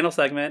our final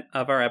segment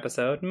of our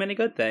episode, Many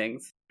Good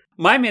Things.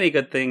 my mini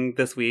good thing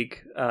this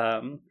week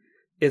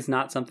is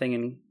not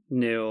something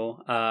new.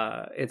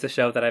 It's a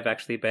show that I've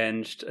actually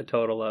binged a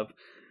total of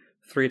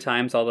 3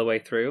 times all the way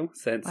through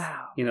since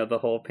the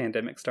whole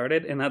pandemic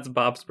started, and that's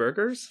Bob's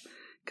Burgers,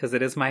 because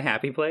it is my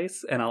happy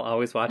place and I'll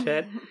always watch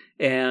it.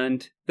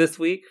 And this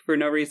week, for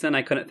no reason,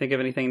 I couldn't think of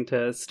anything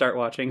to start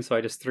watching, so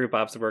I just threw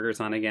Bob's Burgers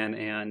on again,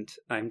 and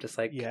I'm just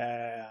like,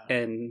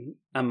 in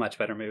a much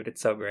better mood.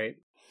 It's so great.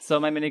 So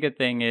my mini good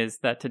thing is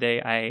that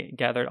today I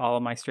gathered all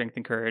of my strength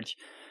and courage.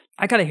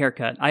 I got a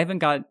haircut. I haven't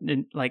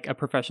gotten like a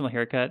professional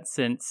haircut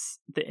since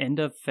the end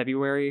of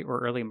February or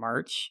early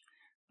March.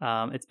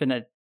 It's been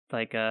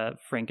a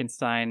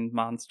Frankenstein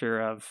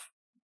monster of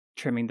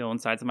trimming the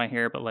insides of my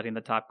hair, but letting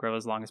the top grow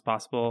as long as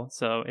possible.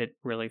 So it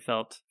really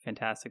felt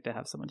fantastic to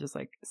have someone just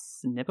like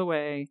snip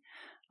away.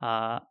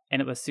 And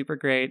it was super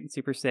great,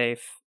 super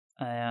safe.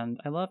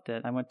 And I loved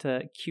it. I went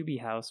to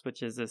QB House,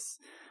 which is this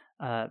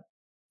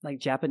like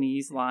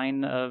Japanese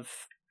line of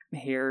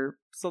hair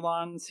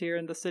salons here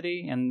in the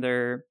city. And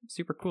they're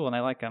super cool and I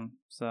like them.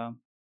 So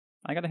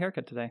I got a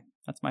haircut today.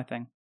 That's my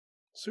thing.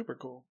 Super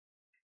cool.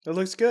 It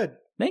looks good.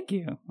 Thank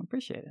you. I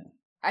appreciate it.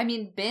 I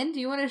mean, Ben, do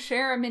you want to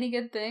share a mini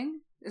good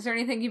thing? Is there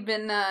anything you've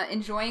been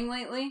enjoying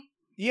lately?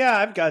 Yeah,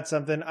 I've got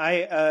something.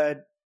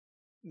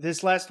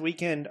 This last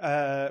weekend,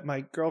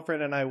 my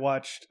girlfriend and I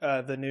watched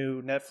the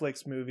new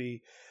Netflix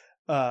movie,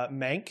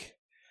 Mank,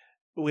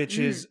 which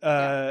is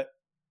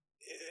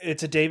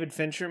it's a David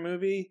Fincher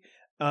movie,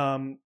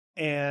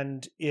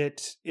 and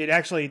it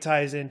actually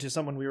ties into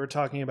someone we were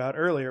talking about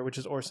earlier, which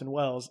is Orson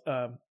Welles.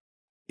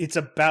 It's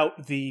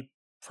about the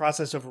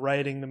process of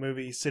writing the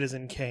movie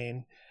Citizen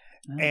Kane,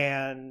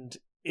 and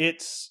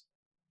it's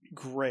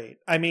great.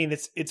 I mean,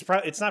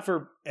 it's not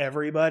for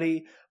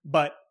everybody,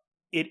 but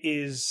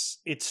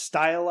it's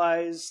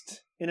stylized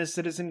in a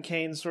Citizen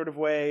Kane sort of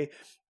way.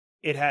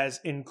 It has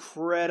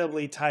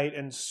incredibly tight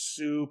and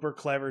super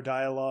clever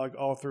dialogue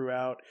all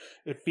throughout.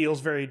 It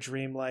feels very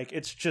dreamlike.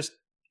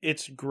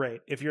 It's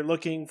great. If you're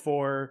looking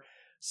for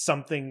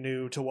something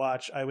new to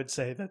watch, I would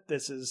say that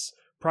this is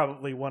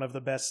probably one of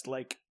the best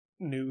like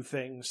new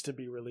things to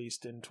be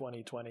released in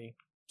 2020.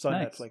 It's on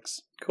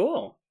Netflix.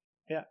 Cool.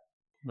 Yeah.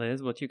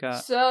 Liz, what you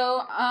got?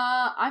 So,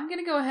 I'm going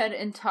to go ahead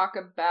and talk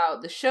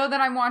about the show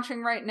that I'm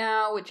watching right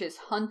now, which is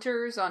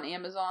Hunters on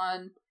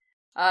Amazon.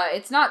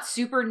 It's not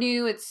super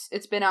new.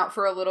 It's been out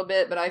for a little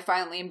bit, but I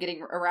finally am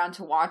getting around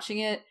to watching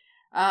it.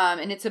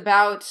 And it's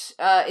about,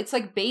 it's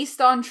like based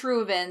on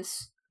true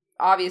events,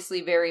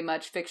 obviously very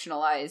much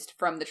fictionalized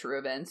from the true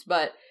events,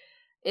 but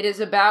it is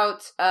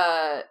about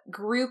a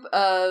group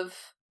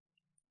of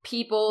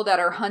people that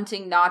are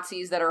hunting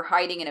Nazis that are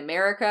hiding in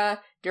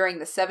America during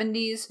the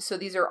 70s. So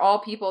these are all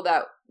people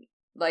that,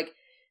 like,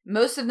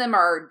 most of them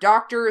are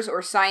doctors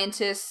or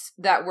scientists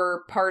that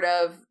were part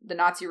of the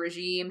Nazi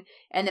regime.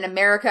 And then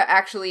America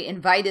actually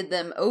invited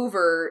them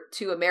over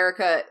to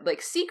America,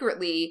 like,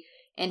 secretly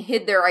and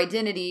hid their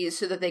identities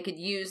so that they could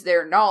use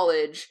their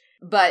knowledge.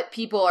 But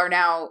people are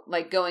now,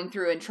 like, going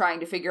through and trying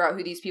to figure out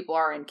who these people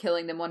are and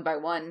killing them one by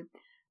one.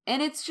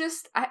 And it's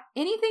just,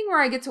 anything where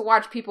I get to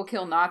watch people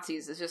kill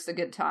Nazis is just a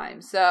good time.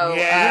 So,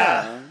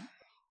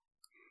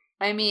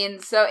 I mean,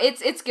 so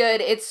it's good.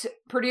 It's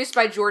produced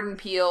by Jordan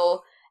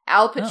Peele.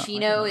 Al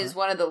Pacino is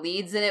one of the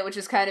leads in it, which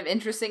is kind of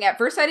interesting. At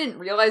first, I didn't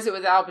realize it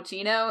was Al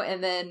Pacino,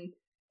 and then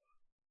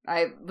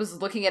I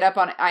was looking it up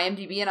on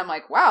IMDb, and I'm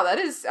like, wow, that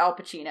is Al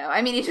Pacino.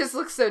 I mean, he just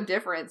looks so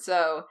different,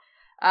 so...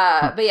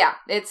 But yeah,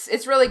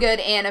 it's really good.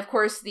 And of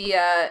course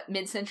the,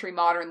 mid-century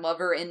modern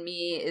lover in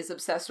me is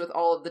obsessed with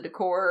all of the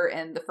decor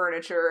and the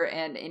furniture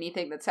and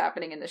anything that's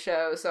happening in the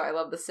show. So I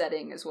love the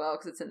setting as well,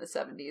 cause it's in the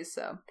 70s.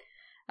 So,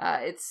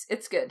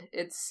 it's good.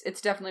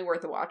 It's definitely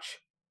worth a watch.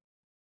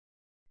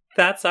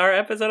 That's our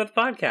episode of the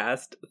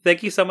podcast.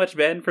 Thank you so much,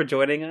 Ben, for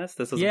joining us.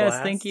 This was a blast.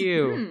 Yes, thank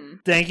you.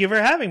 Thank you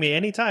for having me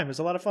anytime. It was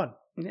a lot of fun.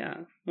 Yeah,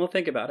 we'll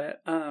think about it.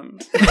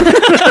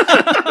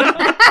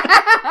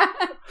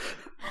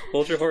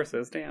 Hold your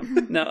horses,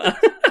 damn. No.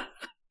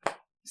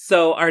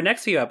 So our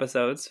next few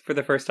episodes, for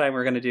the first time,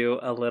 we're going to do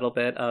a little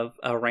bit of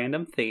a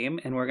random theme,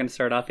 and we're going to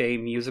start off a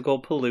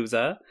musical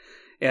palooza.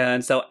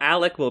 And so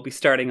Alec will be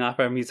starting off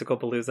our musical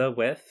palooza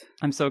with...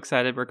 I'm so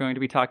excited. We're going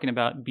to be talking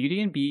about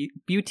Beauty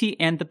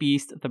and the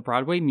Beast, the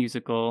Broadway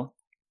musical,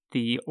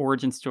 the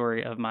origin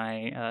story of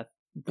my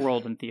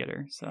world in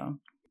theater. So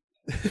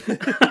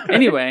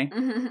anyway,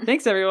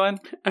 thanks everyone.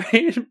 All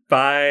right,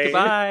 bye.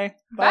 Goodbye.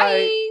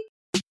 Bye.